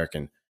 an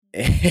American.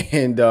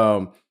 And,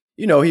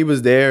 he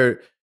was there,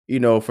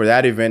 for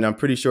that event. I'm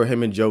pretty sure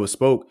him and Joe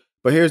spoke.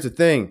 But here's the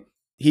thing.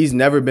 He's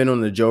never been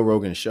on the Joe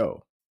Rogan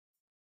show.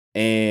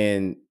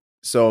 And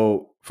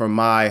so from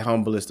my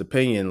humblest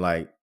opinion,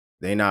 like,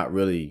 they're not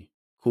really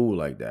cool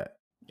like that.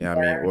 You know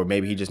what I mean? Or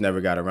maybe he just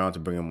never got around to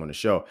bring him on the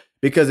show.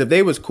 Because if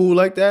they was cool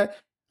like that,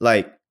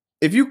 like,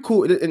 if you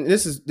cool, and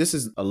this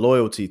is a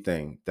loyalty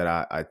thing that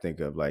I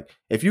think of. Like,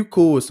 if you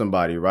cool with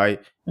somebody,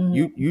 right?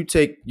 You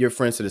take your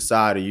friends to the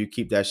side, or you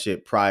keep that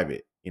shit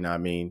private. You know what I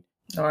mean?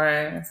 All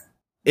right.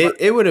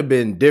 It would have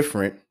been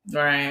different.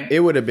 Right.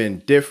 It would have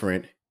been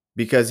different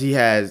because he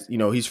has,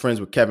 he's friends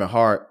with Kevin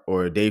Hart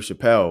or Dave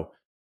Chappelle,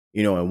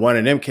 and one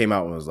of them came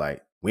out and was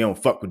like, we don't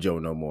fuck with Joe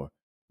no more.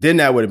 Then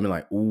that would have been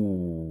like,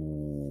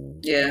 ooh.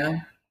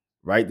 Yeah.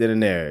 Right then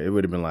and there. It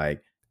would have been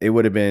like, that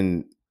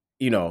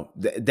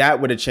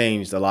would have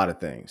changed a lot of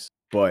things.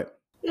 But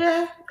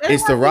yeah,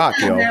 it's The Rock,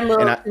 yo.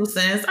 And 2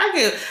 cents. I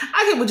get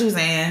what you're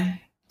saying.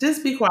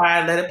 Just be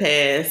quiet, let it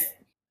pass.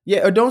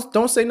 Yeah, or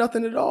don't say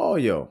nothing at all,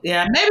 yo.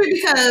 Yeah, maybe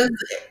because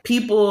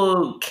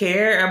people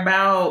care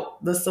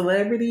about the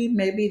celebrity.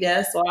 Maybe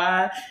that's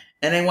why.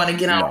 And they want to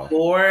get on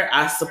board.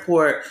 I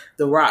support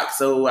The Rock,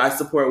 so I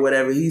support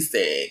whatever he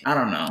said. I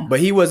don't know. But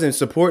he wasn't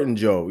supporting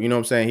Joe. You know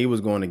what I'm saying? He was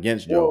going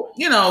against Joe.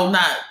 Well,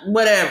 not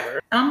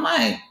whatever. I'm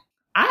like,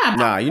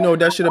 you know what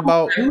that shit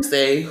about? You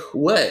say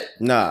what?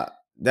 Nah,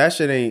 that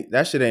shit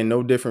ain't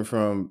no different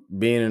from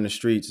being in the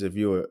streets if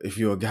you're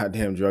a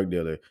goddamn drug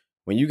dealer.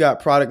 When you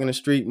got product in the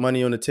street,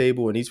 money on the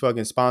table, and these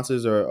fucking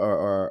sponsors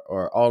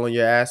are all on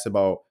your ass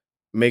about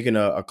making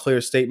a clear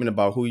statement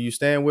about who you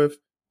stand with,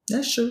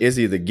 that's true. It's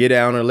either get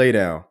down or lay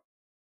down.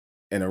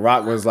 And The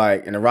Rock was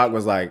like, I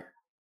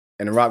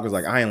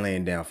ain't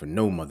laying down for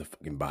no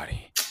motherfucking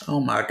body. Oh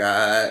my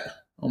God.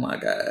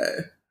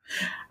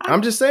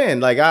 I'm just saying,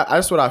 like,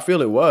 that's what I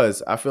feel it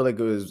was. I feel like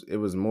it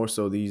was more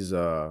so these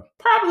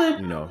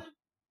probably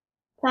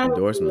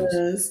endorsements.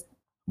 Was.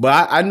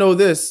 But I know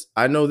this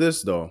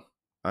though.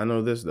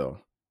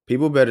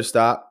 People better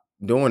stop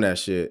doing that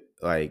shit.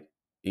 Like,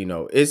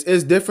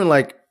 it's different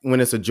like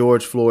when it's a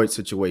George Floyd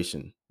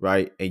situation,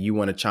 right? And you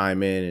want to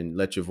chime in and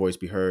let your voice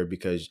be heard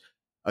because,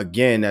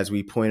 again, as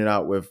we pointed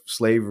out with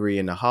slavery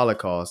and the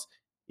Holocaust,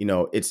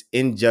 it's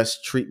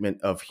unjust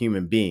treatment of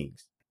human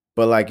beings.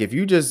 But like, if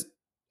you just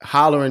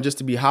hollering just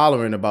to be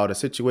hollering about a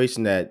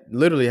situation that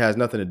literally has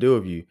nothing to do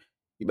with you,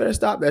 you better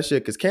stop that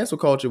shit because cancel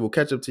culture will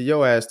catch up to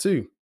your ass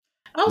too.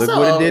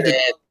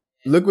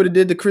 Look what it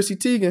did to Chrissy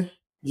Teigen.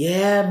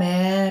 Yeah,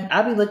 man.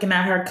 I be looking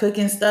at her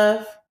cooking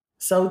stuff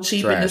so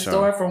cheap in the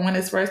store from when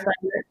it's first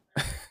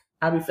started.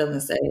 I be feeling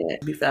sad.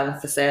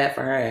 Sad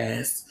for her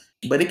ass.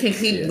 But it can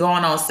keep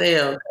going on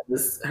sale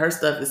because her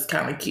stuff is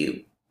kind of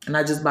cute. and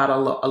I just bought a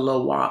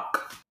little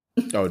walk.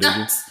 Oh, did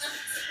you?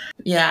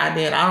 Yeah, I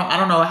did. I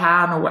don't know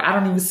how. I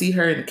don't even see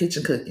her in the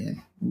kitchen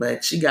cooking,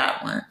 but she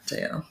got one.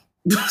 Damn.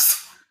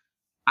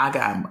 I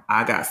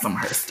got some of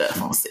her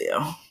stuff on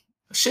sale.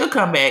 She'll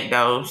come back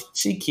though.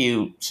 She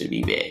cute. She'll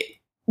be back.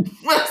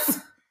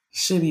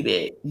 She'll be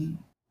back.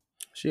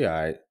 She all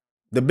right.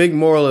 The big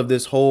moral of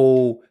this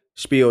whole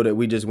spiel that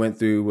we just went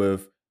through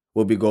with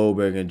Whoopi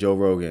Goldberg and Joe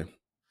Rogan,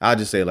 I'll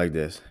just say it like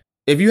this.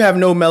 If you have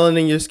no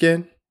melanin in your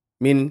skin,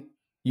 meaning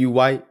you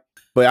white,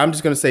 but I'm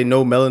just going to say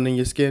no melanin in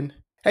your skin,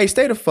 hey,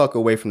 stay the fuck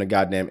away from the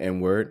goddamn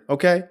N-word,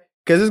 okay?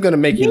 Because it's going to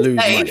make you lose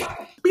money.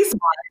 Be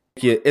smart.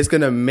 It's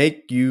going to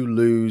make you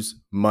lose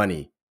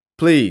money.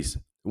 Please,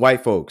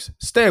 white folks,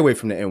 stay away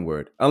from the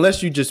N-word.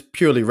 Unless you're just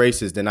purely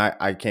racist, then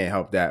I can't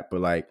help that.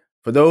 But like,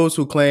 for those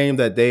who claim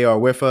that they are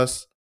with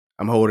us,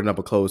 I'm holding up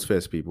a closed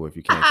fist, people, if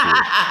you can't see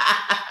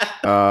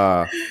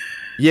it.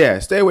 Yeah,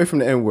 stay away from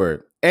the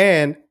N-word.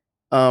 And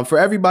for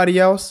everybody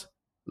else,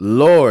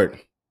 Lord,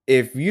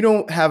 if you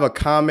don't have a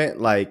comment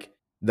like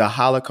the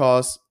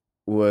Holocaust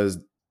was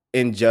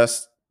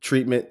unjust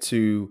treatment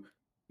to,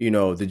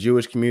 the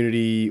Jewish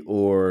community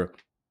or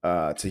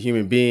to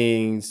human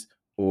beings,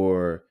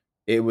 or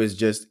it was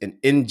just an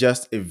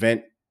unjust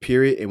event,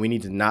 period, and we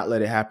need to not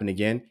let it happen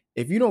again.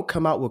 If you don't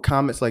come out with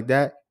comments like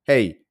that,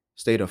 hey,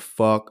 stay the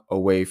fuck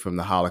away from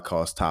the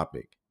Holocaust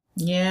topic.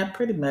 Yeah,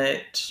 pretty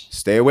much.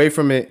 Stay away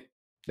from it.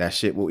 That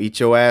shit will eat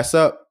your ass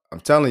up. I'm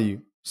telling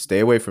you, stay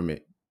away from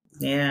it.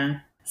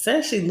 Yeah.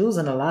 Says she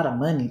losing a lot of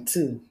money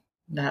too,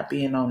 not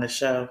being on the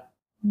show.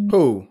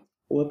 Who?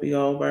 Whoopi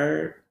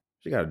Goldberg.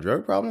 She got a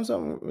drug problem or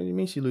something? What do you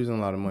mean she losing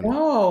a lot of money?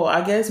 No,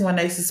 I guess when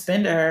they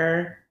suspended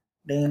her,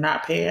 they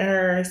not paying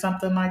her or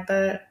something like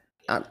that.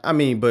 I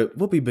mean, but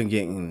Whoopi been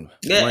getting money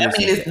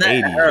it's not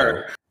 80s,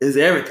 her. It's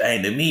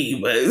everything to me,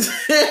 but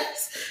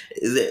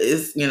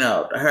it's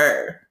to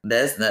her.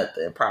 That's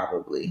nothing,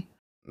 probably.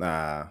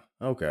 Nah.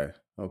 Okay.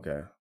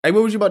 Hey,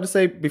 what was you about to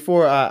say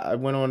before I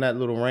went on that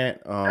little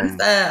rant?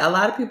 A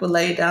lot of people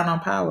laid down on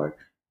Power.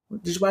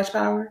 Did you watch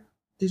Power?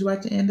 Did you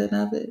watch the ending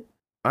of it?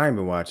 I ain't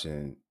been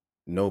watching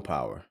no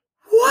Power.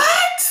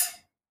 What?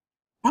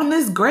 On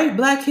this great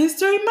Black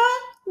History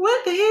Month?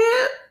 What the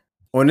hell?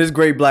 On this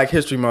great Black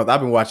History Month,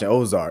 I've been watching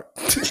Ozark.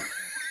 Hey,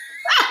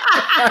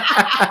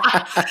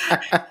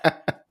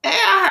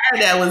 I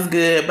heard that was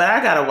good, but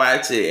I gotta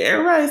watch it.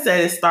 Everybody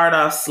said it start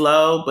off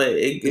slow, but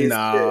it gets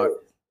good.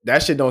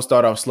 That shit don't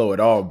start off slow at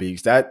all,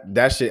 Beaks.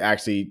 That shit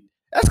actually,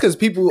 that's because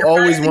people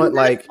always want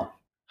like,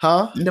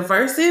 huh? The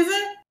first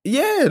season?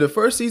 Yeah, the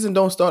first season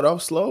don't start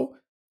off slow.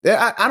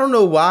 I don't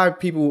know why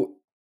people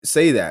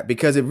say that,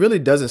 because it really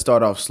doesn't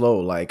start off slow.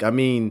 Like, I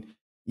mean,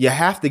 you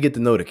have to get to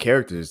know the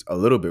characters a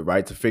little bit,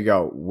 right? To figure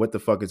out what the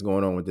fuck is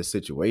going on with this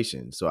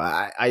situation. So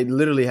I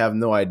literally have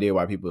no idea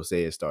why people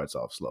say it starts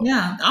off slow.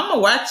 Yeah, I'm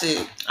gonna watch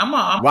it. I'm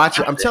watch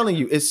it. I'm telling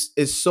you,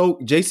 it's so,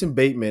 Jason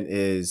Bateman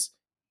is,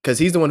 because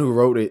he's the one who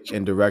wrote it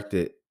and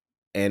directed,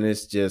 and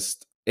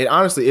it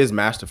honestly is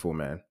masterful,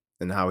 man,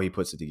 and how he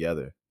puts it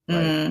together.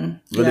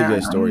 Like, really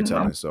good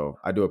storytelling. So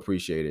I do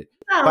appreciate it.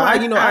 But I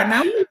used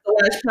to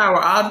watch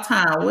Power all the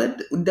time. What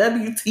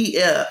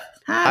WTF?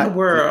 How in the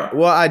world?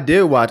 Well, I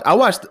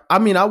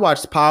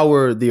watched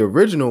Power, the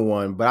original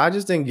one, but I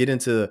just didn't get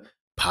into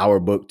Power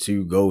Book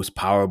 2 Ghost,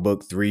 Power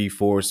Book 3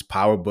 Force,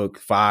 Power Book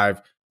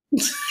 5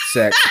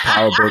 Sex,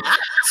 Power Book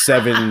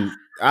 7.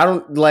 I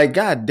don't like,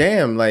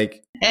 goddamn,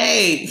 like.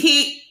 Hey,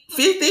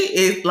 50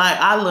 is like,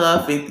 I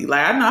love 50.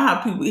 Like, I know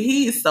how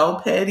he is so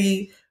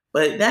petty,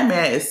 but that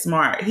man is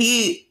smart.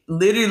 He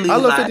literally, I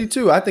love 50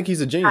 too. I think he's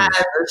a genius.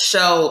 Has a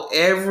show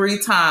every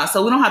time,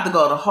 so we don't have to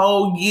go the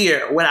whole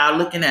year without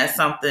looking at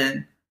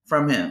something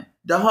from him.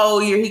 The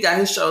whole year he got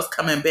his shows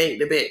coming back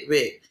to back to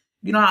back.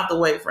 You don't have to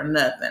wait for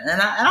nothing.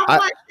 And I'm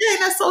like, dang,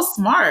 that's so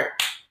smart.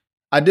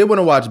 I did want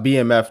to watch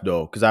BMF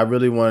though, because I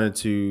really wanted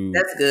to.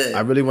 That's good.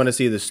 I really want to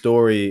see the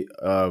story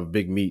of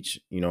Big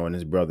Meech, and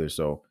his brother.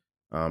 So,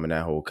 and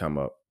that whole come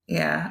up.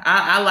 Yeah,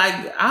 I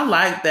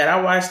like that.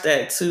 I watched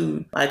that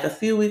too. Like a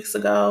few weeks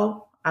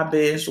ago, I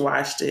binge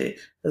watched it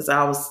because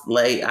I was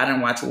late. I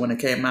didn't watch it when it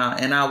came out,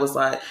 and I was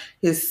like,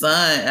 his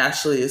son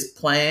actually is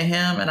playing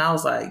him, and I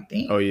was like,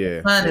 damn,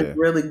 his son is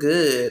really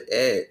good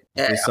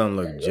at his son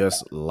looked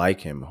just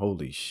like him.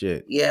 Holy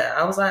shit! Yeah,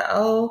 I was like,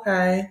 oh,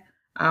 okay.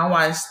 I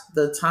watched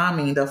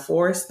the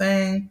Force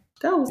thing.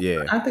 That was,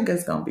 I think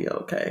it's gonna be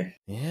okay.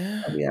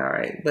 Yeah, it'll be all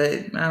right.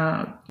 But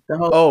the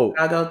whole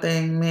Chicago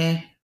thing,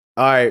 man.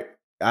 All right,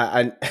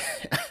 I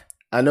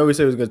know we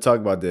said we was gonna talk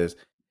about this.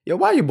 Yo,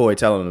 why your boy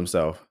telling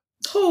himself?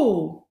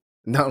 Who?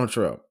 Donald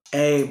Trump.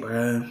 Hey,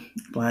 bro,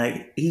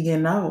 like he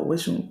getting old.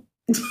 Which one?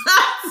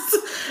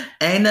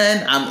 Ain't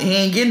nothing. He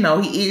ain't getting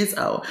old. He is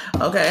old.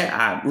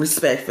 Okay,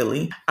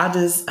 respectfully, I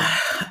don't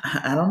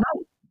know.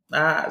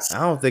 I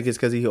don't think it's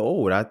because he's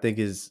old. I think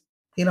it's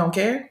he don't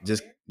care.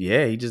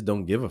 He just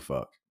don't give a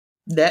fuck.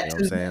 That, you know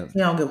what I'm saying? He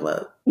don't give a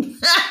fuck.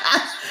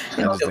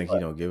 I just think he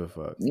don't give a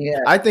fuck. Yeah.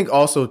 I think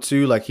also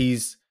too, like,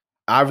 he's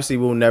obviously,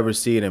 we'll never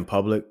see it in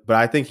public, but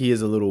I think he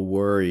is a little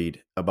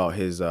worried about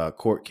his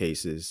court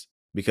cases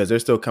because they're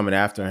still coming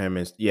after him.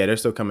 And they're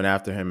still coming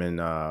after him in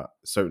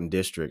certain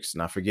districts.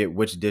 And I forget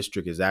which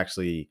district is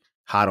actually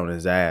hot on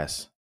his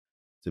ass,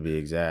 to be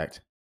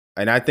exact.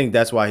 And I think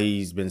that's why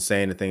he's been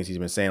saying the things he's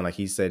been saying. Like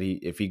he said,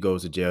 if he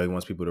goes to jail, he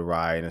wants people to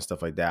riot and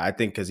stuff like that. I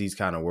think because he's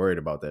kind of worried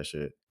about that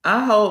shit.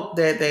 I hope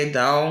that they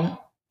don't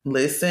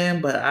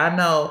listen, but I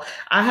know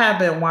I have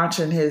been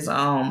watching his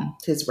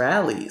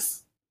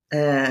rallies,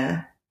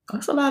 and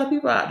there's a lot of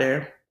people out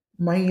there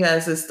when he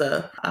has his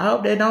stuff. I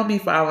hope they don't be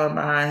following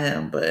behind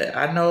him, but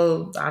I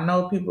know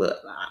people.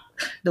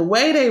 The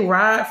way they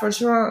ride for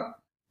Trump,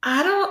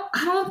 I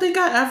don't think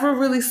I ever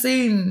really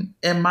seen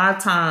in my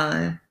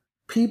time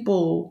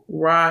people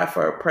ride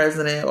for a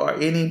president or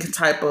any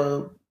type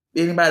of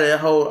anybody that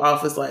hold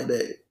office like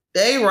that.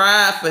 They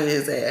ride for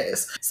his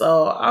ass.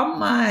 So I'm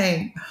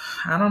like,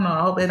 I don't know.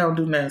 I hope they don't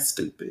do nothing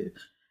stupid.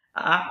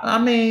 I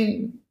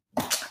mean,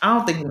 I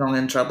don't think we're gonna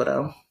get in trouble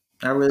though.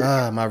 I really.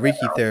 My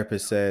Reiki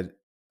therapist said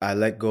I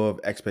let go of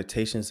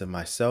expectations of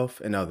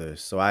myself and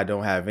others, so I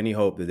don't have any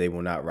hope that they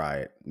will not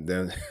riot.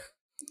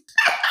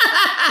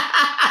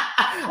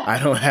 I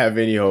don't have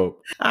any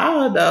hope. I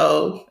don't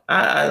know.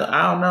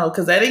 I don't know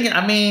because they didn't.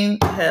 I mean,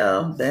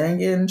 hell, they didn't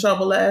get in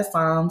trouble last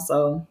time,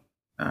 so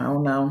I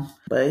don't know.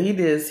 But he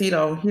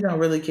don't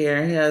really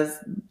care. He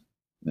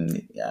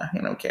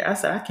don't care. I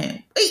said I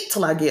can't wait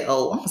till I get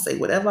old. I'm gonna say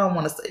whatever I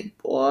want to say,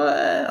 boy.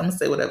 I'm gonna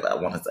say whatever I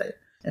want to say,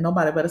 and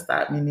nobody better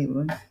stop me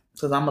neither.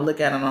 Because I'm gonna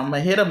look at him. I'm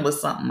gonna hit him with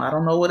something. I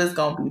don't know what it's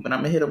gonna be, but I'm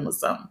gonna hit him with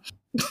something.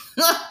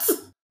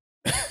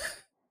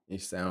 You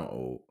sound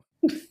old.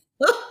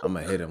 I'm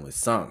gonna hit him with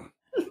something.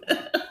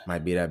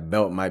 Might be that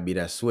belt, might be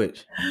that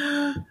switch.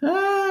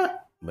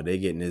 But they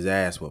getting his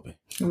ass whooping.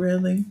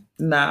 Really?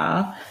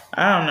 Nah,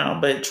 I don't know.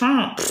 But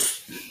Trump,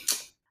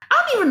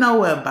 I don't even know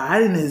what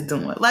Biden is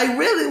doing. Like,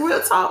 really,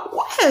 real talk.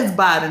 What has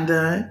Biden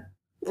done?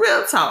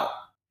 Real talk.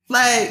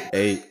 Like,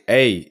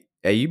 hey,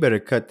 you better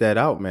cut that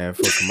out, man,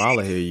 for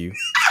Kamala hear you.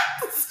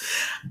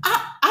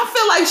 I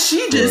feel like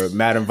she just,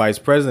 Madam Vice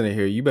President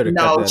here. You better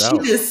cut that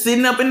out. She just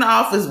sitting up in the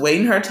office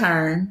waiting her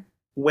turn.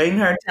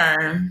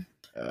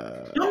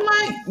 I'm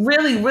like,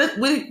 really?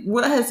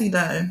 What has he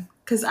done?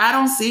 Because I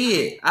don't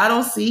see it. I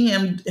don't see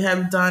him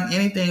have done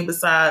anything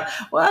besides.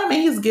 Well, I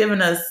mean, he's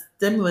giving us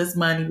stimulus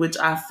money, which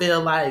I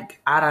feel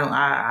like I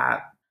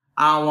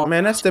don't want.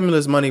 Man, that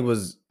stimulus money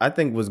was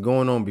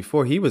going on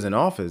before he was in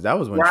office. That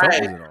was when Trump was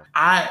in office.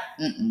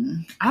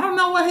 I don't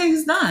know what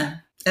he's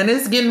done. And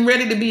it's getting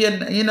ready to be at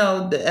the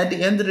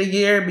end of the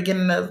year,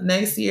 beginning of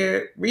next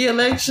year,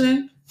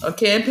 re-election or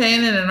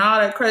campaigning and all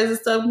that crazy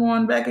stuff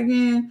going back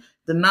again.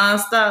 The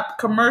nonstop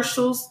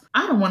commercials.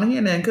 I don't want to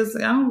hear that because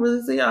I don't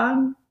really see. I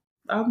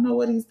don't know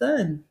what he's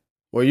done.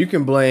 Well, you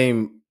can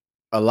blame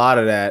a lot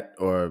of that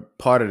or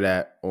part of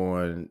that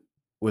on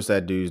what's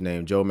that dude's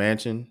name, Joe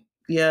Manchin.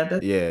 Yeah,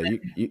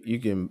 you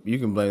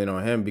can blame it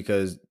on him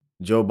because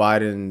Joe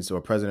Biden's or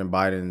President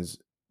Biden's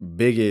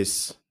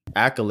biggest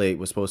accolade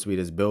was supposed to be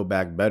this Build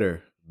Back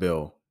Better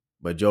bill,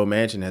 but Joe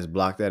Manchin has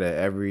blocked that at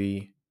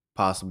every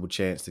possible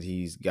chance that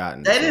he's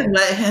gotten. They didn't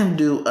let him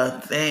do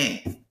a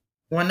thing.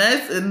 When they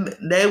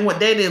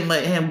didn't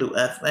let him do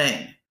a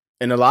thing,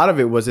 and a lot of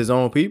it was his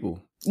own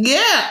people.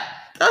 Yeah,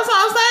 that's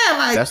what I'm saying.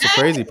 Like that's the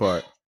crazy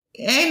part.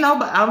 Ain't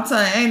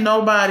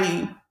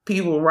nobody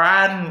people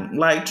riding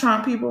like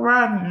Trump people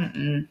riding.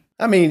 Mm-mm.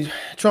 I mean,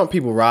 Trump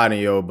people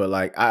riding, but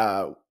like,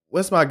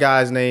 what's my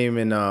guy's name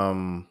in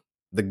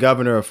the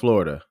governor of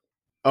Florida?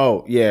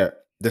 Oh yeah,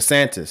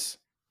 DeSantis.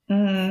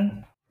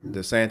 Mm-hmm.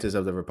 DeSantis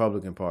of the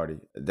Republican Party.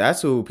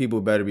 That's who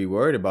people better be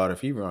worried about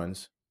if he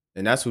runs,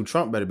 and that's who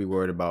Trump better be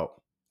worried about.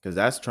 Because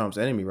that's Trump's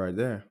enemy right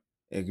there.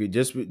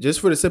 Just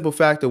for the simple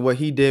fact of what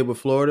he did with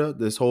Florida,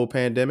 this whole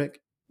pandemic,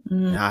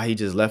 and how he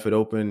just left it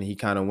open. He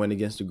kind of went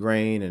against the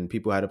grain and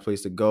people had a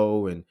place to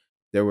go and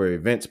there were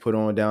events put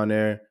on down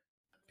there.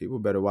 People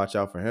better watch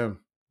out for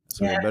him.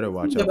 So they better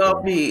watch out for him.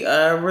 It'll be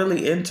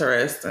really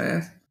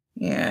interesting.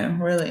 Yeah,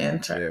 really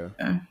interesting.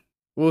 Yeah.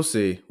 We'll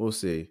see.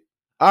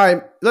 All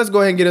right, let's go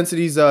ahead and get into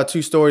these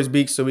two stories,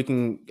 Beaks, so we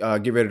can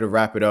get ready to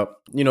wrap it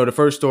up. The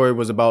first story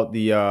was about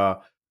the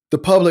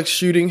Publix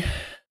shooting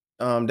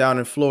down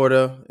in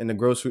Florida, and the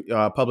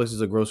Publix is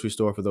a grocery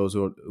store for those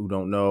who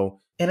don't know.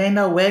 It ain't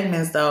no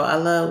Wegmans though. I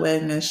love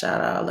Wegmans.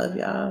 Shout out, I love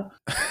y'all.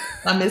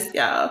 I miss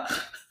y'all.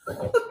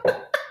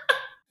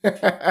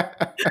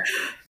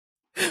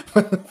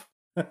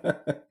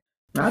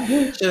 I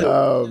do too.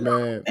 Oh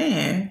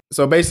man.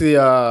 So basically,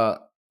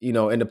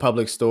 in the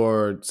Publix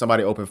store,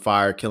 somebody opened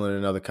fire, killing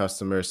another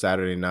customer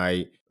Saturday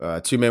night.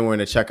 Two men were in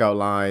the checkout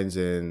lines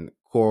in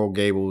Coral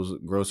Gables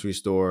grocery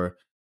store.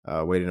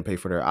 Waiting to pay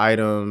for their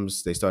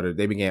items.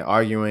 They began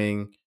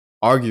arguing,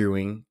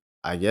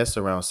 I guess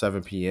around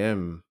 7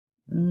 p.m.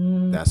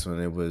 That's when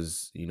it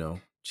was,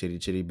 chitty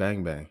chitty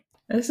bang bang.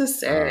 It's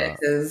just sad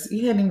because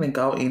you didn't even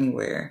go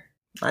anywhere.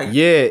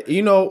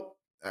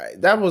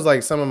 That was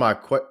like some of my,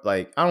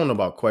 I don't know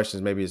about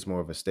questions. Maybe it's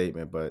more of a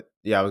statement, but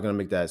yeah, I was going to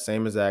make that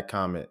same exact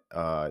comment.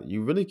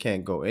 You really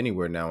can't go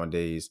anywhere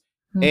nowadays.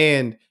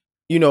 And,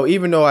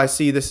 even though I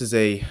see this is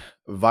a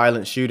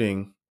violent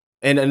shooting,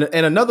 And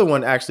another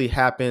one actually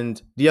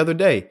happened the other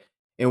day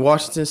in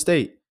Washington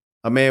State.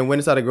 A man went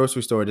inside a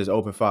grocery store and just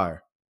opened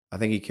fire. I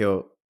think he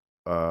killed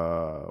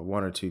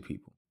one or two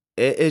people.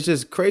 It's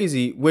just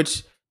crazy,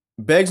 which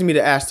begs me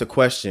to ask the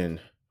question,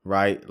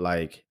 right?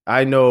 Like,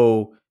 I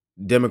know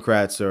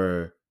Democrats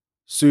are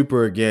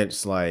super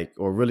against, like,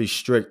 or really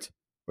strict.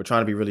 We're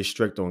trying to be really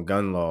strict on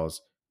gun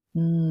laws.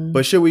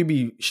 But should we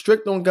be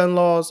strict on gun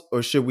laws,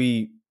 or should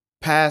we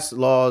pass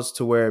laws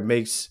to where it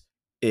makes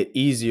it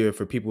easier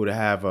for people to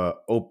have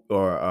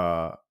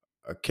a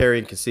carry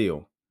and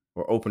conceal,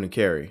 or open and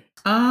carry?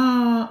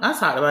 I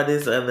talked about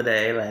this the other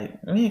day.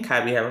 Like, me and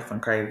Kai be having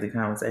some crazy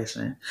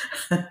conversation.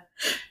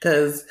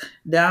 Because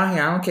down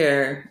here, I don't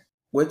care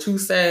what you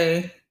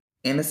say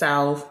in the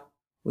South,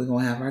 we're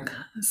gonna have our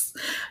guns.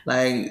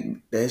 Like,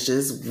 that's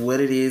just what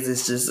it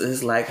is.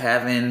 It's like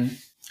having,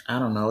 I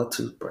don't know, a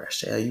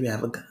toothbrush. Yeah, you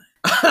have a gun.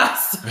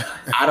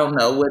 I don't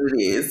know what it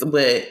is,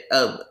 but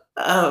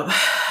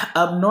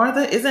up north,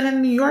 isn't it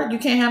in New York? You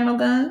can't have no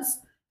guns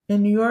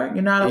in New York.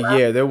 You're not allowed.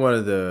 Yeah, they're one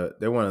of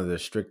the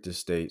strictest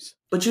states.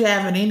 But you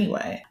have it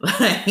anyway.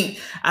 Like,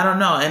 I don't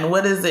know. And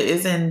what is it?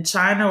 It's in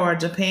China or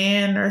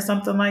Japan or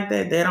something like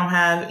that. They don't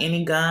have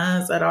any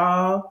guns at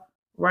all,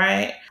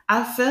 right?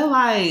 I feel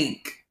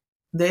like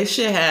they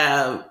should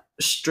have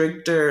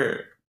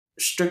stricter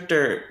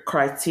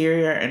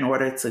criteria in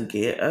order to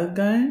get a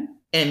gun,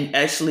 and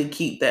actually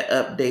keep that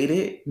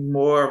updated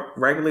more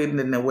regularly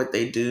than what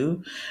they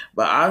do.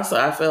 But also,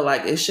 I feel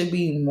like it should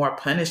be more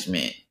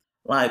punishment.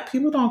 Like,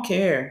 people don't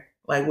care,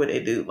 like, what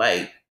they do.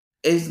 Like,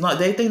 it's not,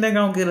 they think they're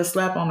gonna get a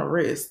slap on the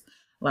wrist.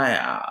 Like,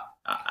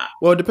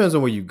 well, it depends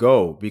on where you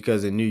go,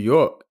 because in New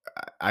York,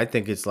 I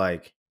think it's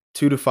like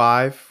 2 to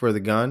 5 for the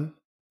gun,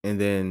 and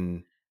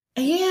then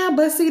yeah,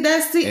 but see,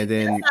 and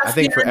then I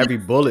think for every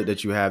bullet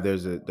that you have,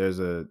 there's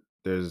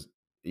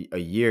a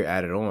year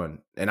added on,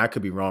 and I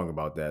could be wrong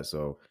about that.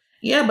 So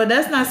yeah, but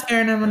that's not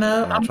scaring them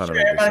enough. I'm not I'm trying sure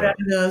to make this everybody got up.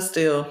 a gun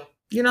still.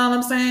 You know what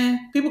I'm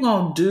saying? People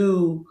gonna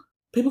do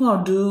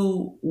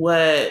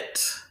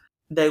what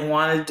they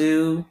want to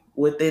do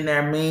within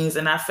their means,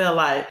 and I feel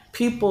like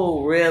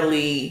people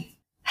really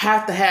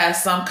have to have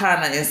some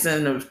kind of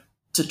incentive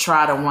to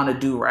try to want to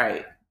do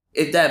right,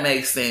 if that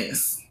makes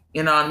sense.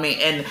 You know what I mean?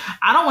 And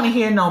I don't want to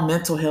hear no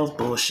mental health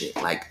bullshit.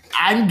 Like,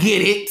 I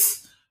get it.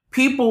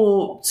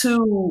 People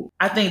too,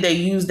 I think they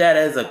use that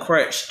as a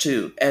crutch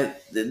too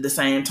at the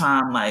same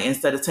time. Like,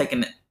 instead of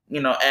taking,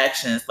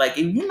 actions, like,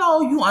 if you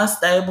know you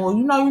unstable,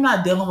 you know you're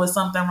not dealing with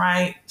something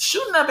right,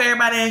 shooting up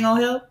everybody ain't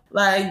gonna help.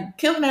 Like,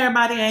 killing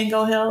everybody ain't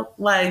gonna help.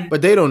 Like,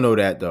 but they don't know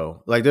that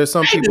though. Like, there's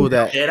some people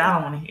that I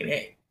don't want to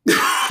hear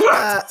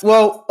that.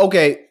 well,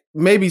 okay,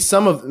 maybe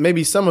some of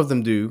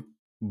them do,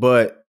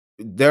 but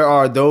there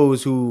are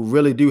those who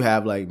really do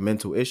have, like,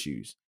 mental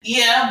issues.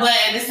 Yeah, but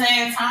at the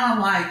same time,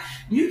 like,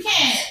 you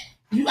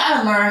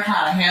gotta learn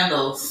how to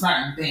handle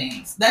certain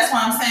things. That's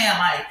what I'm saying.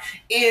 Like,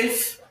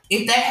 if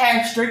they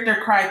had stricter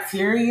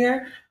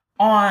criteria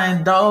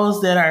on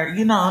those that are,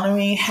 you know what I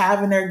mean,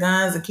 having their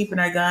guns and keeping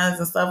their guns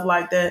and stuff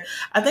like that,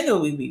 I think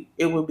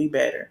it would be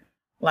better.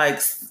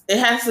 Like, it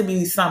has to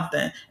be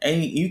something,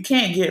 and you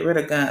can't get rid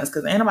of guns,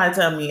 because anybody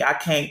tell me I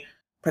can't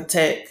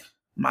protect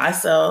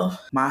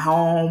myself, my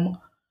home,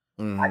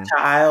 my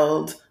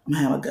child, I'm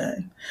gonna have a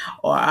gun,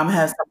 or I'm gonna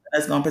have something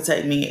that's gonna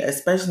protect me,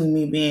 especially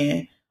me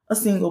being a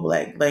single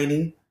Black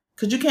lady.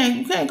 Because you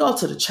can't go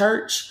to the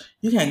church,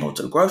 you can't go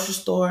to the grocery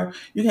store,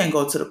 you can't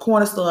go to the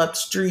corner store up the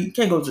street, you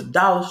can't go to the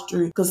Dollar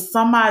Street, because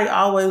somebody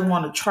always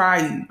want to try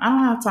you. I don't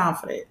have time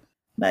for that.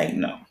 Like,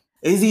 no,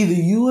 it's either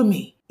you or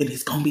me, and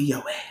it's gonna be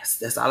your ass.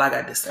 That's all I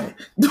got to say.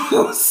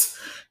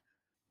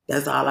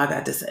 That's all I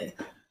got to say.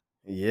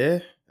 Yeah,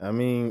 I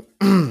mean,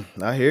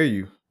 I hear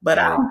you. But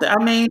I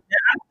think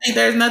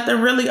there's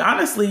nothing really,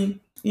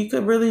 honestly, you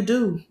could really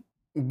do.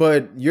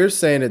 But you're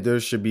saying that there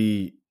should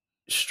be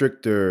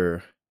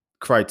stricter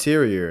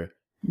criteria,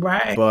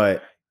 Right.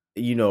 but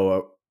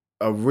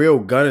a real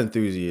gun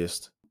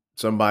enthusiast,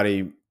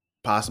 somebody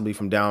possibly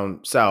from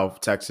down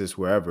south, Texas,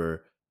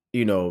 wherever,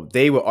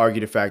 they would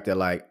argue the fact that,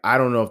 like, I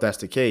don't know if that's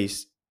the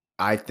case.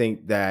 I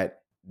think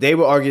that they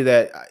would argue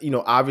that,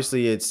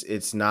 obviously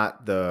it's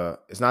not the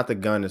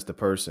gun, it's the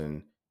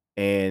person.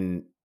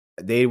 And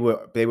they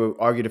would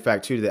argue the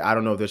fact too that I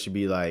don't know if there should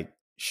be, like,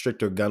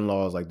 stricter gun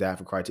laws like that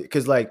for criteria.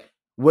 Because, like,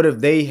 what if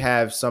they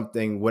have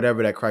something,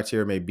 whatever that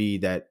criteria may be,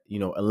 that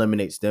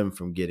eliminates them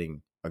from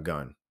getting a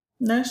gun?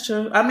 That's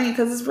true. I mean,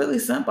 because it's really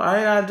simple. All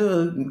you gotta do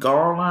is go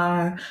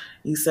online,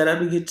 you set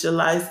up and get your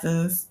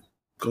license,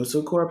 go to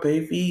a court, pay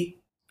a fee,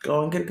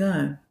 go and get a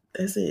gun.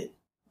 That's it.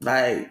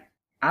 Like,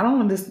 I don't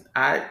understand.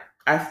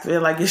 I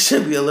feel like it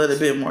should be a little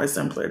bit more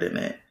simpler than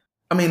that.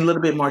 I mean, a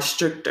little bit more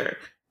stricter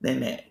than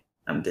that.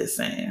 I'm just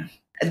saying.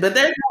 But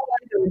there's no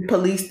way to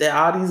police that.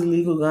 All these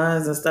illegal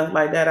guns and stuff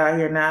like that out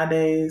here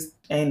nowadays,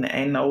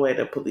 ain't no way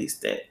to police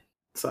that.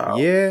 So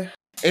yeah,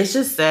 it's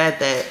just sad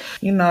that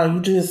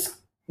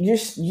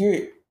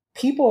you're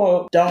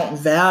people don't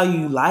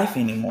value life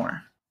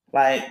anymore.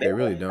 Like, they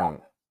really don't.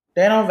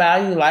 They don't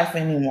value life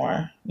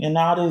anymore. And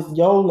all this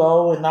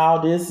YOLO and all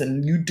this,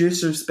 and you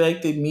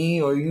disrespected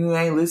me or you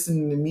ain't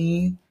listening to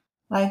me.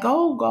 Like,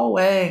 go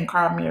away and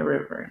cry me a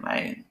river.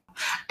 Like,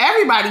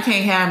 everybody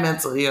can't have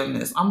mental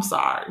illness. I'm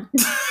sorry.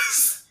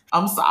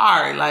 I'm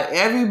sorry. Like,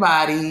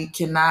 everybody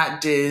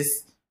cannot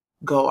just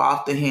go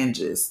off the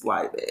hinges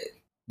like that.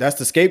 That's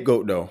the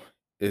scapegoat, though,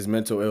 is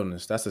mental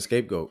illness. That's the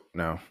scapegoat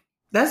now.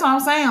 That's what I'm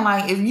saying.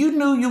 Like, if you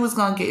knew you was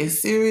going to get in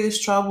serious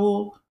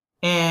trouble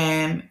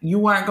and you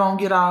weren't going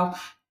to get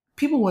off,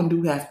 people wouldn't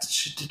do half the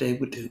shit that they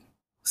would do.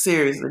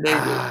 Seriously, they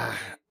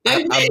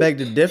would. I beg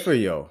to differ,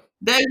 yo.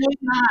 They would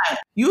not.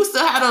 You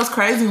still have those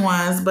crazy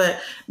ones, but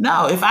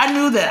no, if I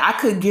knew that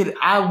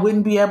I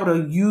wouldn't be able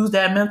to use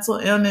that mental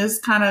illness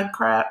kind of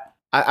crap.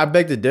 I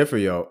beg to differ,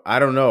 yo. I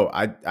don't know.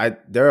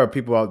 There are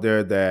people out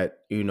there that,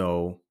 you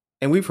know,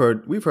 and we've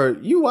heard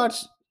you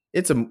watch,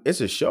 it's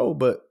a show,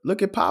 but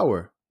look at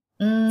Power.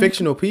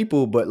 Fictional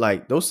people, but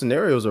like those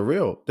scenarios are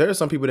real. There are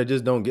some people that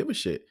just don't give a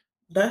shit.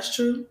 That's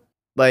true.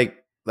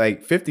 Like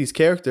 50's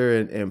character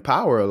in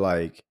Power,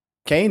 like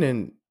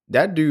Kanan,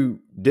 that dude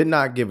did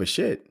not give a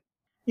shit.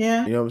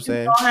 Yeah. You know what I'm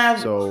saying?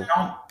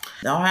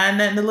 Don't have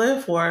nothing to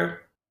live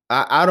for.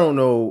 I don't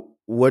know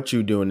what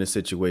you do in this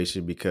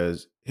situation,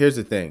 because here's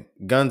the thing.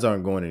 Guns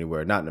aren't going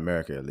anywhere, not in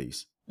America at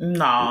least.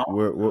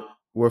 No.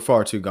 We're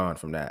far too gone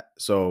from that.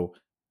 So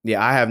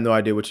yeah, I have no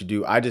idea what you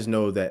do. I just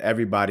know that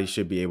everybody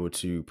should be able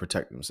to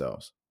protect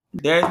themselves.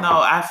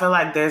 I feel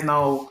like there's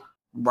no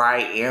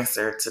right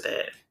answer to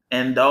that.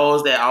 And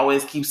those that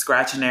always keep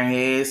scratching their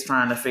heads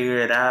trying to figure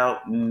it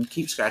out, and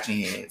keep scratching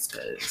your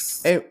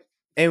heads.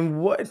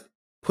 And what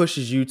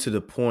pushes you to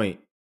the point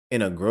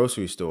in a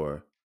grocery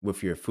store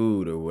with your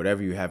food or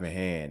whatever you have in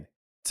hand,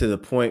 to the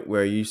point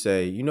where you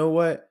say, you know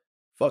what?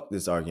 Fuck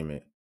this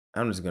argument.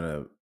 I'm just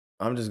gonna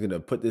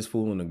put this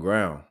fool on the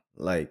ground.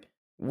 Like,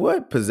 how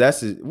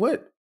does it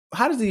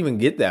even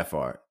get that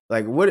far?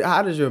 Like,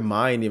 how does your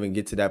mind even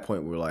get to that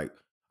point where, like,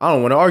 I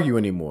don't want to argue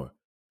anymore?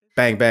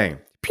 Bang, bang.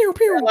 Pew,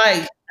 pew.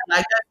 Like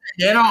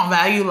they don't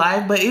value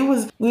life. But we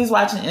was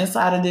watching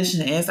Inside Edition,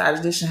 and Inside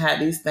Edition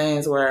had these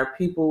things where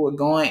people were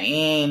going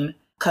in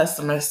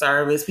customer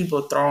service,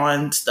 people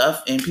throwing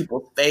stuff in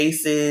people's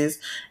faces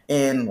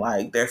and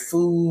like their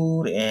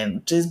food,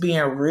 and just being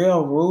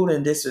real rude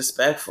and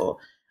disrespectful.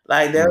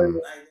 Like there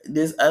was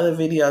this other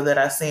video that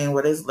I seen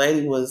where this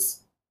lady was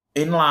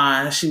in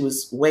line, she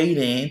was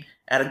waiting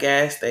at a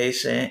gas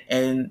station,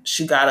 and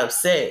she got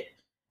upset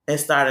and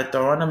started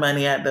throwing the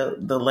money at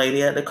the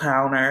lady at the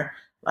counter,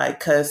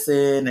 like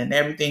cussing and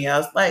everything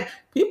else. Like,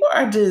 people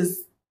are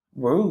just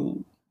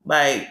rude.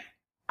 Like,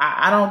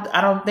 I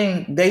don't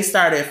think they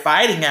started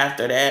fighting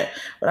after that,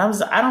 but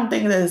I don't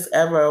think there's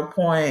ever a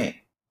point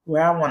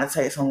where I want to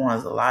take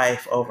someone's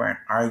life over an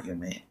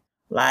argument.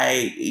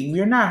 Like, if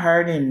you're not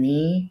hurting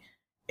me,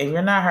 if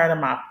you're not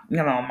hurting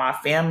my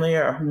family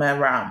or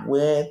whomever I'm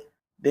with,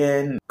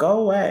 then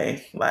go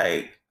away.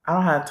 Like, I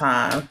don't have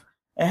time.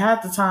 And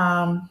half the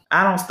time,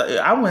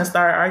 I wouldn't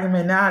start an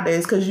argument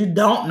nowadays, because you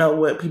don't know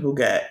what people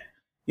got.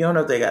 You don't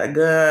know if they got a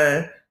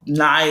gun,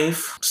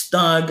 knife,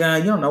 stun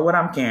gun. You don't know what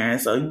I'm carrying,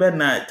 so you better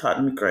not talk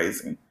to me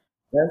crazy.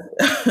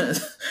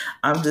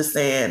 I'm just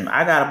saying,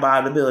 I got a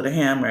Bob to build a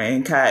hammer,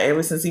 and Kai,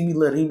 ever since he be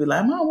little, he be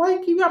like, Mom, why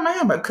you got my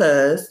hammer?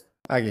 Cause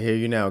I can hear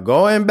you now.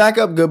 Go ahead and back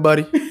up, good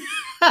buddy.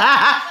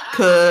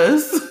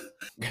 Cause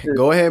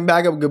go ahead and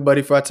back up, good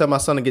buddy, before I tell my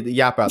son to get the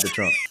yap out the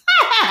trunk.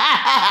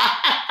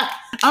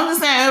 I'm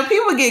just saying,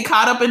 people get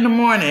caught up in the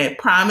morning.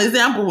 Prime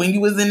example, when you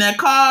was in that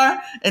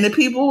car and the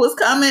people was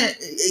coming,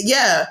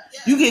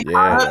 you get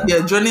caught up,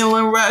 your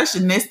adrenaline rush,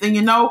 and next thing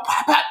you know,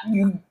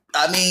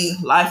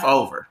 life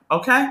over.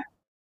 Okay?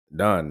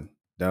 Done.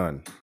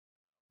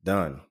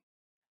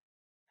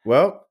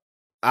 Well,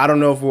 I don't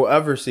know if we'll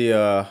ever see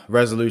a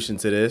resolution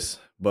to this,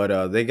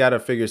 but they got to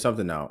figure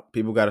something out.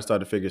 People got to start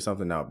to figure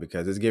something out,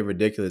 because it's getting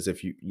ridiculous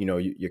if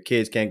your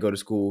kids can't go to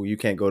school, you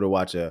can't go to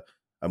watch a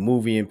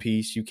movie in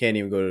peace, you can't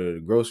even go to the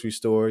grocery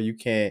store, you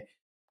can't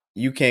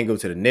go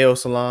to the nail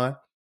salon,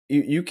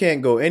 you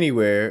can't go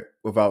anywhere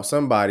without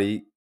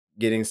somebody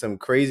getting some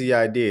crazy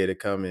idea to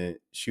come and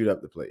shoot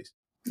up the place.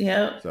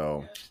 Yeah.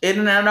 So it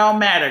don't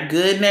matter.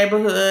 Good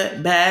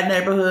neighborhood, bad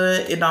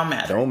neighborhood, it don't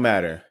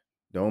matter.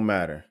 Don't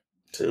matter.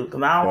 Too,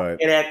 because I don't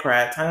hear that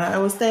crap. I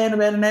would stay in a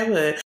better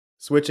neighborhood.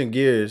 Switching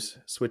gears.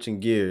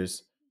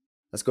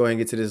 Let's go ahead and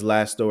get to this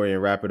last story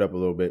and wrap it up a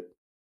little bit.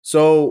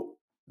 So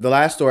the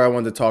last story I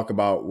wanted to talk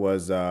about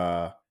was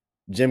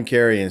Jim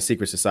Carrey and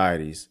secret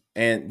societies.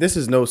 And this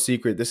is no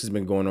secret. This has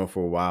been going on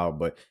for a while.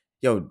 But,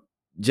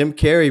 Jim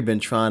Carrey been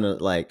trying to,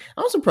 like,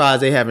 I'm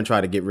surprised they haven't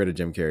tried to get rid of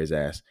Jim Carrey's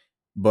ass.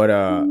 But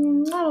I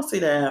don't see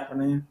that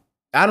happening.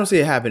 I don't see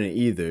it happening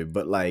either.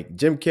 But, like,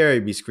 Jim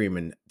Carrey be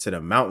screaming to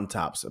the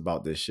mountaintops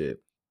about this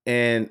shit.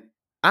 And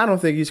I don't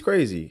think he's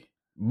crazy.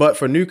 But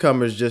for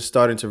newcomers just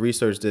starting to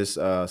research this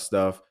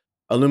stuff,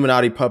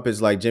 Illuminati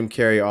puppets like Jim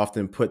Carrey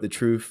often put the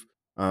truth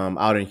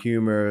out in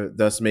humor,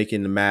 thus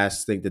making the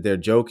mass think that they're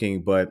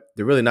joking, but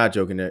they're really not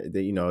joking.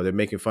 They're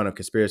making fun of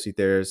conspiracy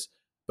theorists,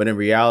 but in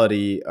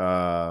reality,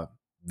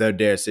 they're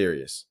dead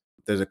serious.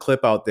 There's a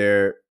clip out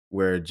there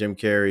where Jim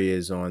Carrey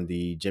is on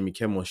the Jimmy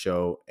Kimmel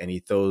show and he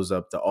throws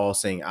up the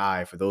all-seeing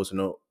eye. For those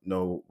who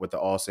know what the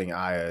all-seeing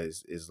eye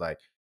is like,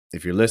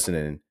 if you're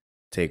listening,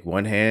 take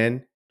one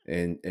hand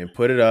and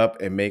put it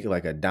up and make it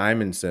like a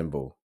diamond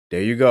symbol.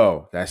 There you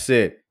go. That's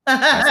it.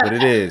 That's what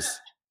it is.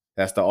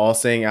 That's the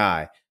all-seeing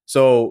eye.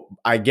 So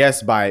I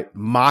guess by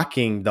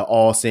mocking the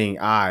all-seeing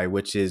eye,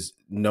 which is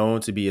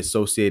known to be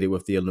associated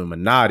with the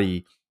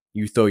Illuminati,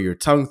 you throw your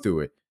tongue through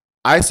it.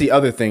 I see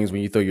other things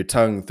when you throw your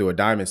tongue through a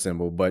diamond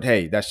symbol, but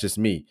hey, that's just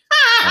me.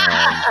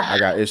 I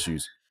got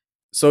issues.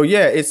 So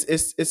yeah,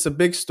 it's a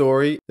big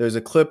story. There's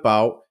a clip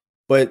out,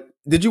 but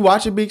did you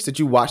watch it, Beaks? Did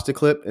you watch the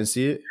clip and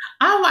see it?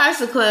 I watched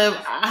the clip.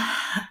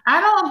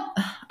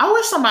 I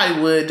wish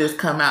somebody would just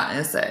come out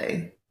and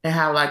say and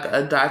have like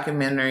a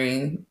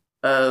documentary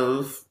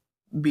of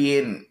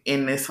being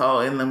in this whole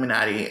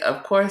Illuminati.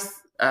 Of course,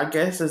 I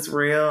guess it's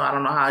real. I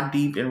don't know how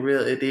deep and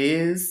real it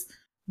is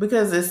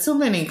because there's too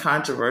many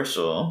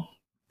controversial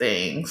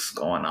things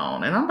going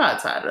on, and I'm about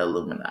tired of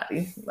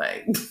Illuminati.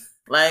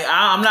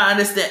 I'm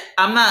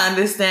not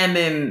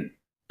understanding.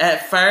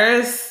 At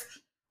first,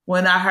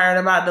 when I heard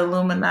about the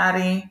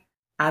Illuminati,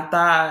 I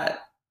thought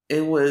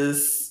it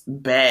was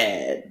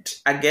bad,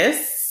 I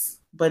guess.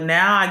 But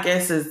now I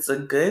guess it's a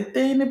good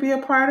thing to be a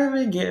part of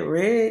it, get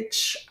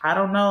rich. I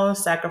don't know,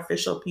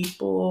 sacrificial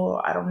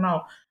people. I don't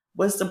know.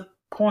 What's the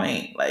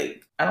point?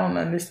 Like, I don't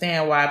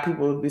understand why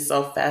people would be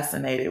so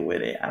fascinated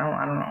with it. I don't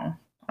know.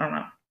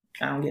 I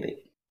don't get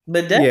it.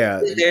 But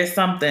definitely there's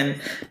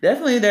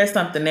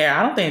something there.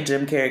 I don't think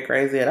Jim Carrey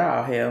crazy at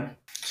all. Hell.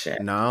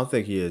 Shit. No, I don't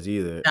think he is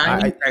either.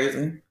 He's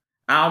crazy.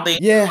 I don't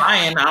think he's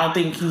lying. I don't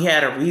think he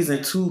had a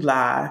reason to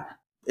lie,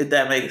 if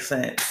that makes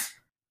sense.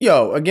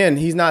 Yo, again,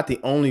 he's not the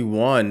only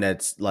one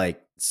that's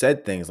like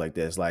said things like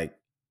this. Like,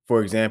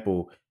 for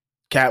example,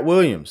 Cat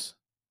Williams,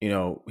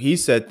 he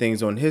said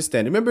things on his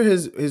stand. Remember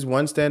his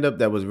one stand-up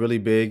that was really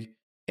big?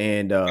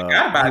 And he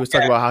was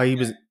talking about how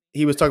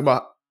he was talking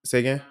about, say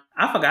again?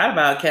 I forgot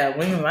about Cat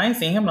Williams. I ain't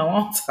seen him in a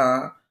long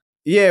time.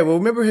 Yeah, well,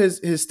 remember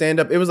his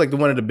stand-up? It was like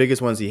one of the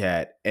biggest ones he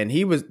had. And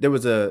there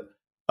was a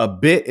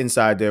bit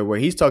inside there where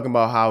he's talking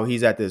about how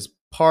he's at this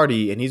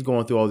party and he's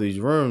going through all these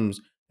rooms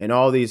and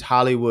all these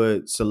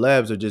Hollywood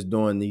celebs are just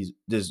doing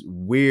this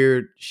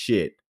weird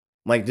shit.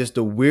 Like just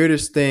the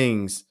weirdest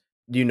things,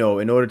 in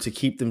order to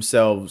keep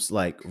themselves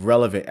like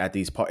relevant at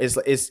these parties.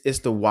 It's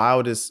the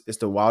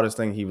wildest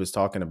thing he was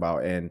talking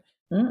about. And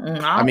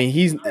I mean,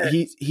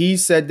 he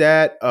said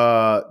that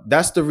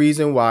that's the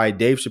reason why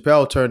Dave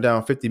Chappelle turned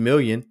down 50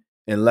 million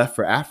and left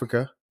for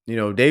Africa.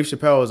 Dave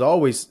Chappelle has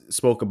always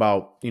spoke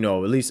about, at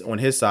least on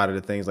his side of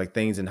the things, like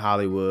things in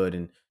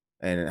Hollywood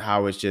and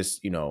how it's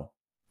just,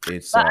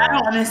 it's. But I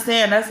don't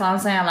understand. That's what I'm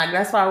saying. Like,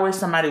 that's why I wish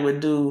somebody would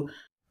do.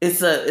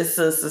 It's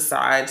a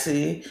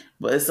society,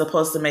 but it's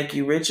supposed to make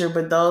you richer.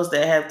 But those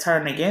that have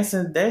turned against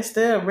it, they're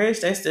still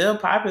rich. They're still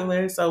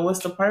popular. So what's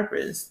the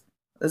purpose?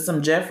 It's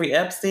some Jeffrey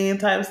Epstein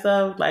type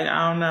stuff. Like,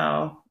 I don't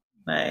know.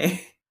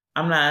 Like,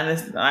 I'm not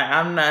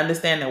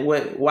understanding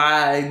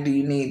why do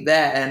you need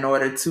that in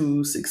order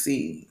to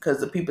succeed?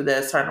 Because the people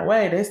that's turned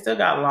away, they still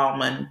got long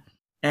money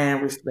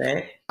and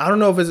respect. I don't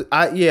know if it's.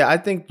 I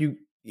think you.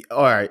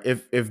 All right.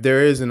 If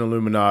there is an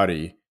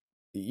Illuminati,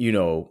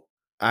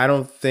 I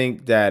don't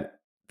think that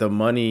the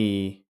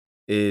money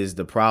is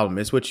the problem.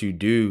 It's what you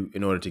do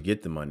in order to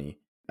get the money.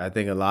 I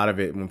think a lot of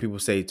it, when people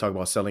talk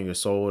about selling your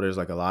soul, there's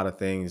like a lot of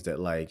things that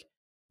like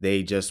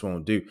they just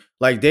won't do.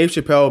 Like Dave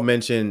Chappelle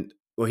mentioned,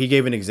 well, he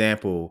gave an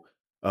example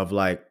of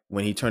like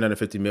when he turned down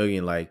 50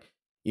 million, like,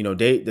 the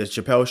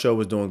Chappelle show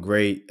was doing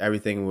great.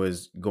 Everything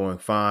was going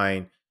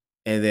fine.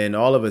 And then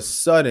all of a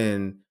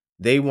sudden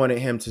they wanted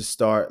him to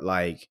start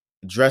like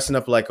dressing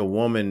up like a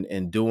woman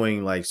and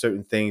doing like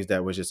certain things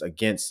that was just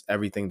against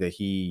everything that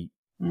he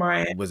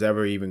was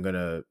ever even going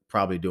to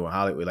probably do in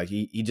Hollywood. Like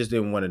he just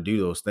didn't want to do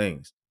those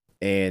things.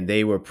 And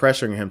they were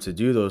pressuring him to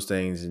do those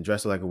things and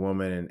dress like a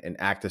woman and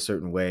act a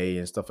certain way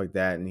and stuff like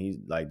that. And he's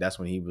like, that's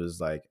when he was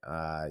like,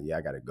 yeah,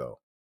 I got to go.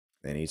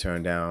 And he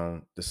turned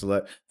down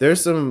the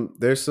There's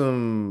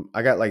some,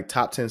 I got like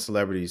top 10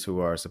 celebrities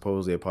who are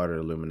supposedly a part of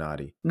the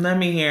Illuminati. Let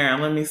me hear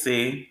him. Let me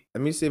see.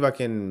 Let me see if I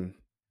can,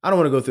 I don't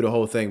want to go through the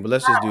whole thing, but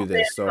let's just do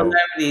this. So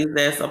celebrities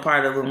that's a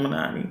part of the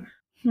Illuminati.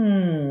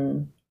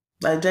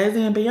 Like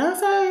Jay-Z and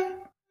Beyonce?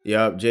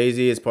 Yep,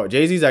 Jay-Z is part.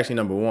 Jay-Z's actually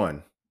number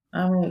one.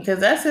 I mean, because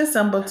that's his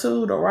symbol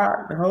too, the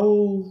rock, the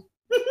whole.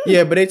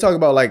 Yeah, but they talk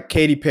about like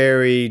Katy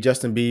Perry,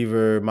 Justin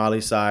Bieber,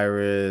 Miley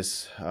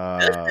Cyrus.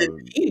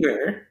 Justin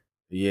Bieber.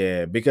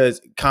 Yeah, because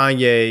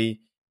Kanye,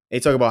 they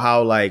talk about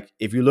how like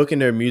if you look in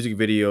their music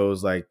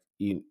videos, like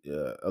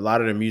a lot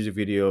of the music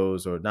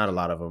videos, or not a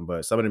lot of them,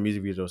 but some of the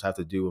music videos have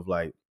to do with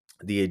like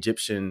the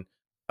Egyptian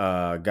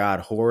god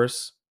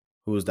Horus,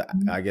 who's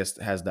I guess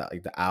has the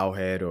like the owl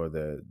head or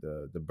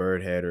the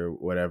bird head or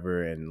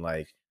whatever, and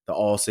like the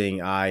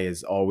all-seeing eye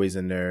is always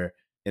in their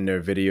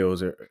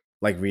videos. Or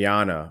like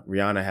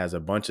Rihanna has a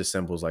bunch of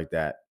symbols like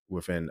that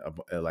within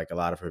like a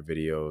lot of her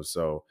videos.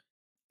 So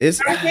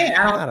it's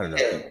I don't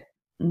know.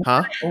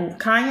 Huh?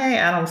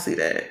 Kanye, I don't see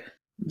that.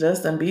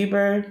 Justin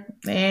Bieber,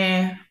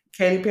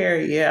 Katy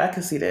Perry, yeah, I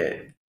can see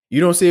that.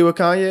 You don't see it with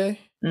Kanye?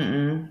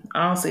 I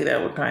don't see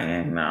that with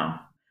Kanye, no.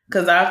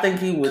 Because I think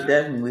he would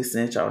definitely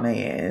snitch on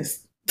their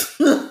ass.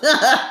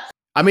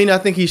 I mean, I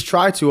think he's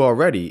tried to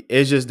already.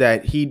 It's just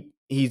that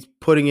he's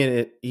putting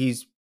it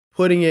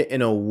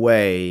in a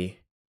way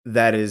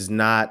that is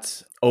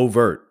not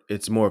overt.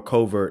 It's more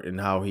covert in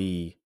how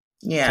he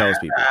tells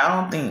people.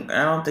 I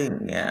don't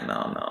think,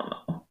 no.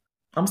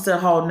 I'm still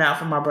holding out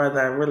for my brother.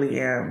 I really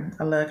am.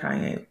 I love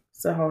Kanye.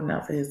 Still holding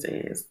out for his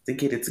ass to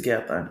get it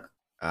together.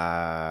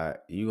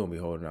 You gonna be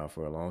holding out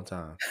for a long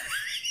time.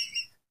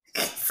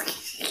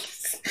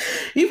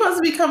 You supposed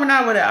to be coming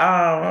out with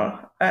an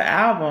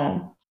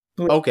album.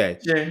 Okay.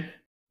 Future.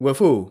 With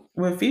who?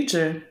 With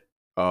Future.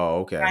 Oh,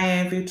 okay. Kanye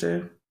and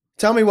Future.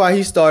 Tell me why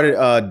he started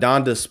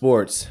Donda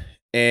Sports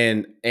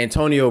and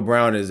Antonio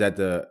Brown is at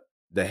the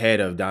head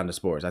of Donda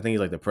Sports. I think he's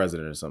like the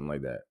president or something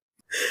like that.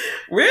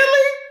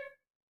 Really?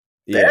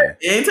 Yeah.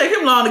 It didn't take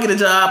him long to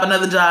get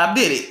another job,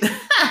 did it?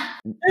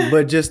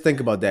 But just think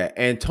about that.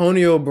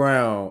 Antonio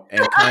Brown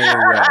and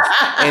Kanye West.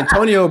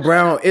 Antonio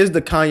Brown is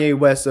the Kanye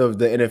West of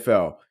the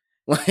NFL.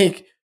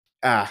 Like,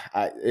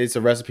 it's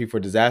a recipe for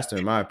disaster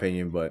in my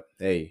opinion, but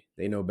hey,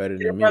 they know better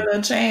than me.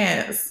 Another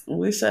chance.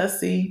 We shall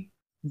see.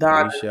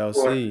 We shall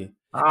see.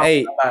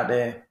 Hey, about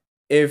that.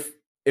 If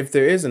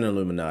there is an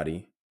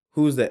Illuminati,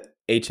 who's the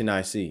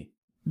HNIC?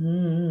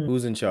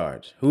 Who's in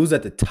charge? Who's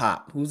at the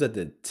top? Who's at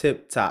the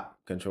tip top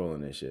controlling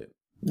this shit?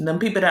 Them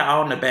people that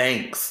own the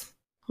banks.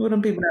 Who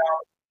them people that own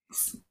the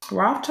banks?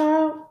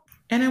 Rothschild?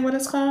 Ain't that what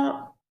it's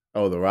called?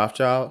 Oh, the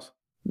Rothschilds?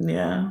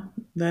 Yeah.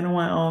 They don't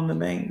want to own the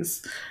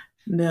banks.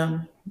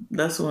 Them.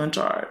 That's who in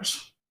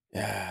charge.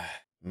 Yeah.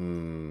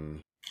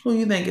 Who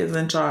you think is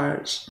in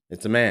charge?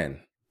 It's a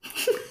man.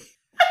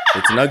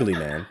 It's an ugly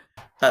man.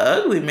 An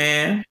ugly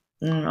man?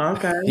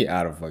 Okay. Yeah,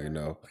 I don't fucking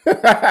know. I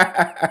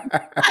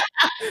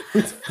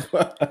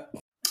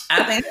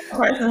think it's the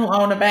person who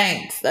owns the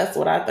banks. That's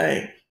what I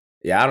think.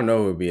 Yeah, I don't know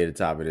who would be at the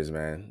top of this,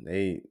 man.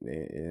 They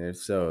if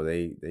so,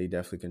 they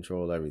definitely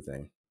control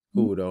everything.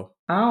 Who though?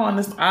 I don't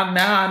understand.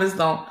 Now I just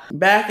don't.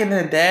 Back in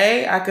the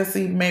day, I could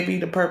see maybe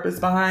the purpose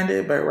behind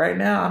it, but right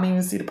now I don't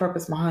even see the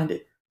purpose behind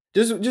it.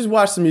 Just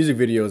watch some music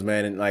videos,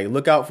 man, and like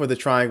look out for the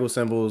triangle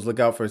symbols. Look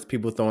out for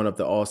people throwing up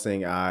the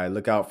all-seeing eye.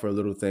 Look out for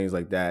little things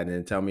like that, and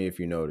then tell me if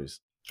you notice.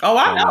 Oh,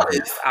 I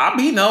noticed. I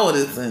be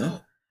noticing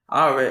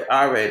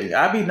already.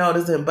 I be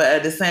noticing, but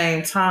at the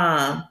same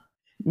time,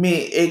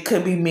 it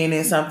could be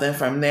meaning something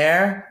from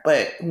there.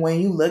 But when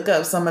you look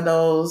up some of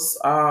those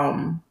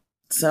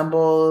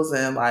symbols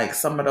and like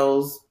some of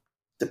those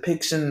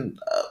depiction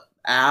of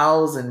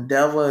owls and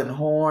devil and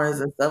horns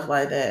and stuff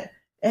like that,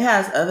 it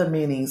has other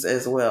meanings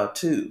as well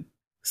too.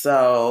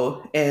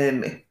 So,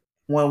 and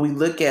when we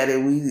look at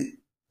it, we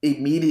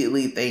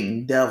immediately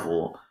think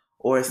devil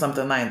or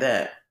something like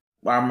that.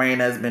 Our brain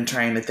has been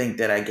trained to think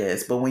that, I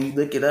guess. But when you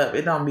look it up,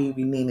 it don't be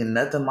meaning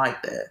nothing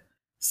like that.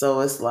 So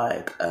it's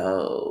like,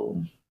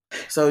 oh.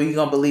 So you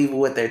going to believe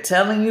what they're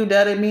telling you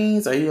that it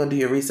means? Or you going to do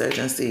your research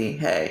and see,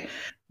 hey,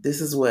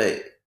 this is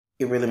what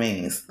it really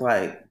means?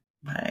 Like,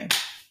 hey.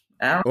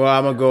 Well,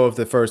 I'm going to go with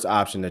the first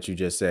option that you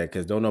just said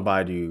because don't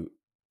nobody do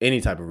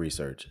any type of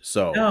research.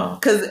 So no,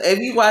 because if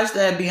you watch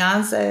that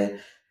Beyonce,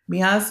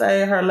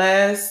 her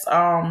last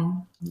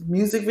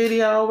music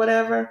video or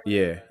whatever.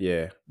 Yeah.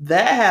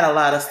 That had a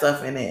lot of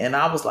stuff in it. And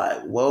I was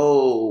like,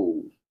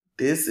 whoa,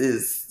 this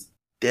is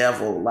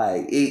devil.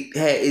 Like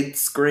it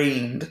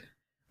screamed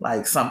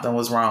like something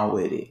was wrong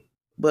with it.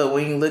 But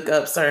when you look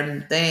up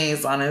certain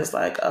things on it, it's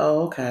like,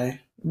 oh,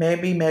 okay.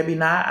 Maybe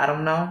not. I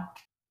don't know.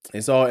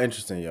 It's all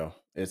interesting, yo.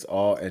 It's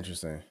all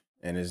interesting.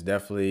 And it's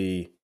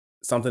definitely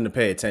something to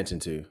pay attention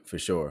to for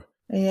sure.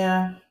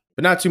 Yeah.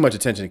 But not too much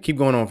attention. Keep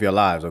going on with your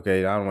lives,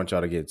 okay? I don't want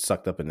y'all to get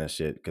sucked up in that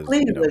shit.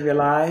 Please live your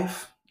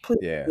life. Please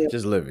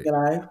just live it.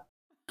 Your life.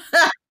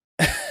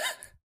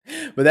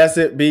 But that's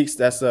it, Beaks.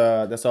 That's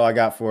all I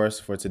got for us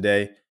for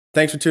today.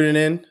 Thanks for tuning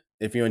in.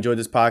 If you enjoyed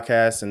this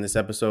podcast and this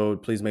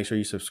episode, please make sure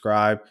you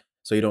subscribe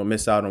so you don't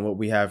miss out on what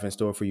we have in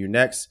store for you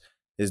next.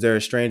 Is there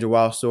a strange or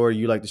wild story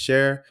you'd like to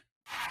share?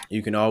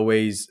 You can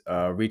always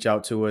reach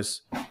out to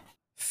us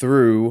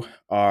through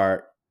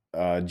our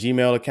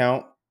Gmail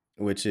account,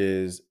 which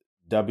is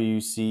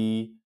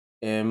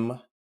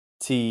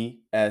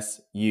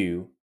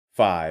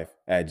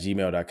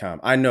WCMTSU5@gmail.com.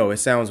 I know it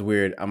sounds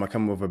weird. I'm gonna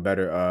come up with a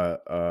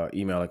better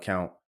email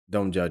account.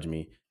 Don't judge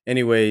me.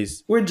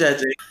 Anyways, we're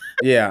judging.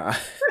 Yeah,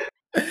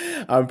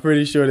 I'm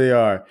pretty sure they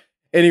are.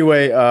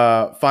 Anyway,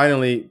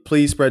 finally,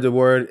 please spread the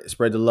word,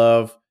 spread the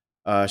love,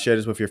 share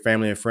this with your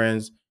family and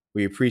friends.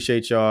 We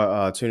appreciate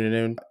y'all tuning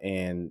in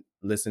and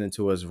listening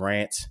to us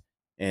rant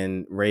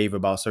and rave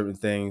about certain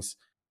things.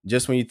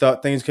 Just when you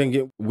thought things couldn't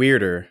get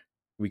weirder,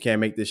 we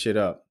can't make this shit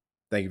up.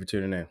 Thank you for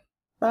tuning in.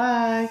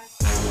 Bye.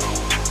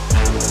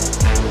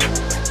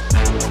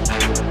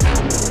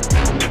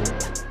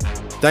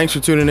 Thanks for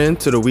tuning in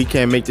to the We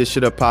Can't Make This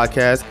Shit Up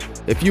podcast.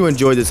 If you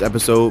enjoyed this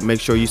episode,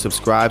 make sure you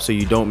subscribe so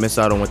you don't miss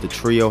out on what the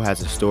trio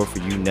has in store for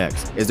you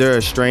next. Is there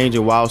a strange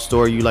and wild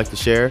story you'd like to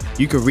share?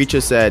 You can reach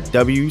us at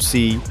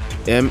WCMSU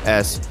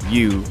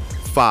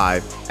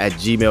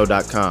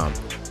tGetWeirder5@gmail.com.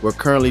 We're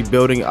currently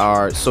building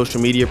our social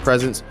media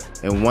presence,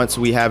 and once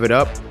we have it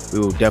up, we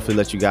will definitely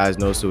let you guys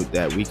know so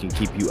that we can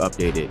keep you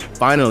updated.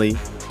 Finally,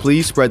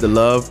 please spread the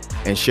love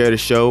and share the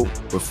show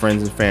with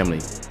friends and family.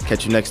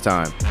 Catch you next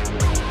time.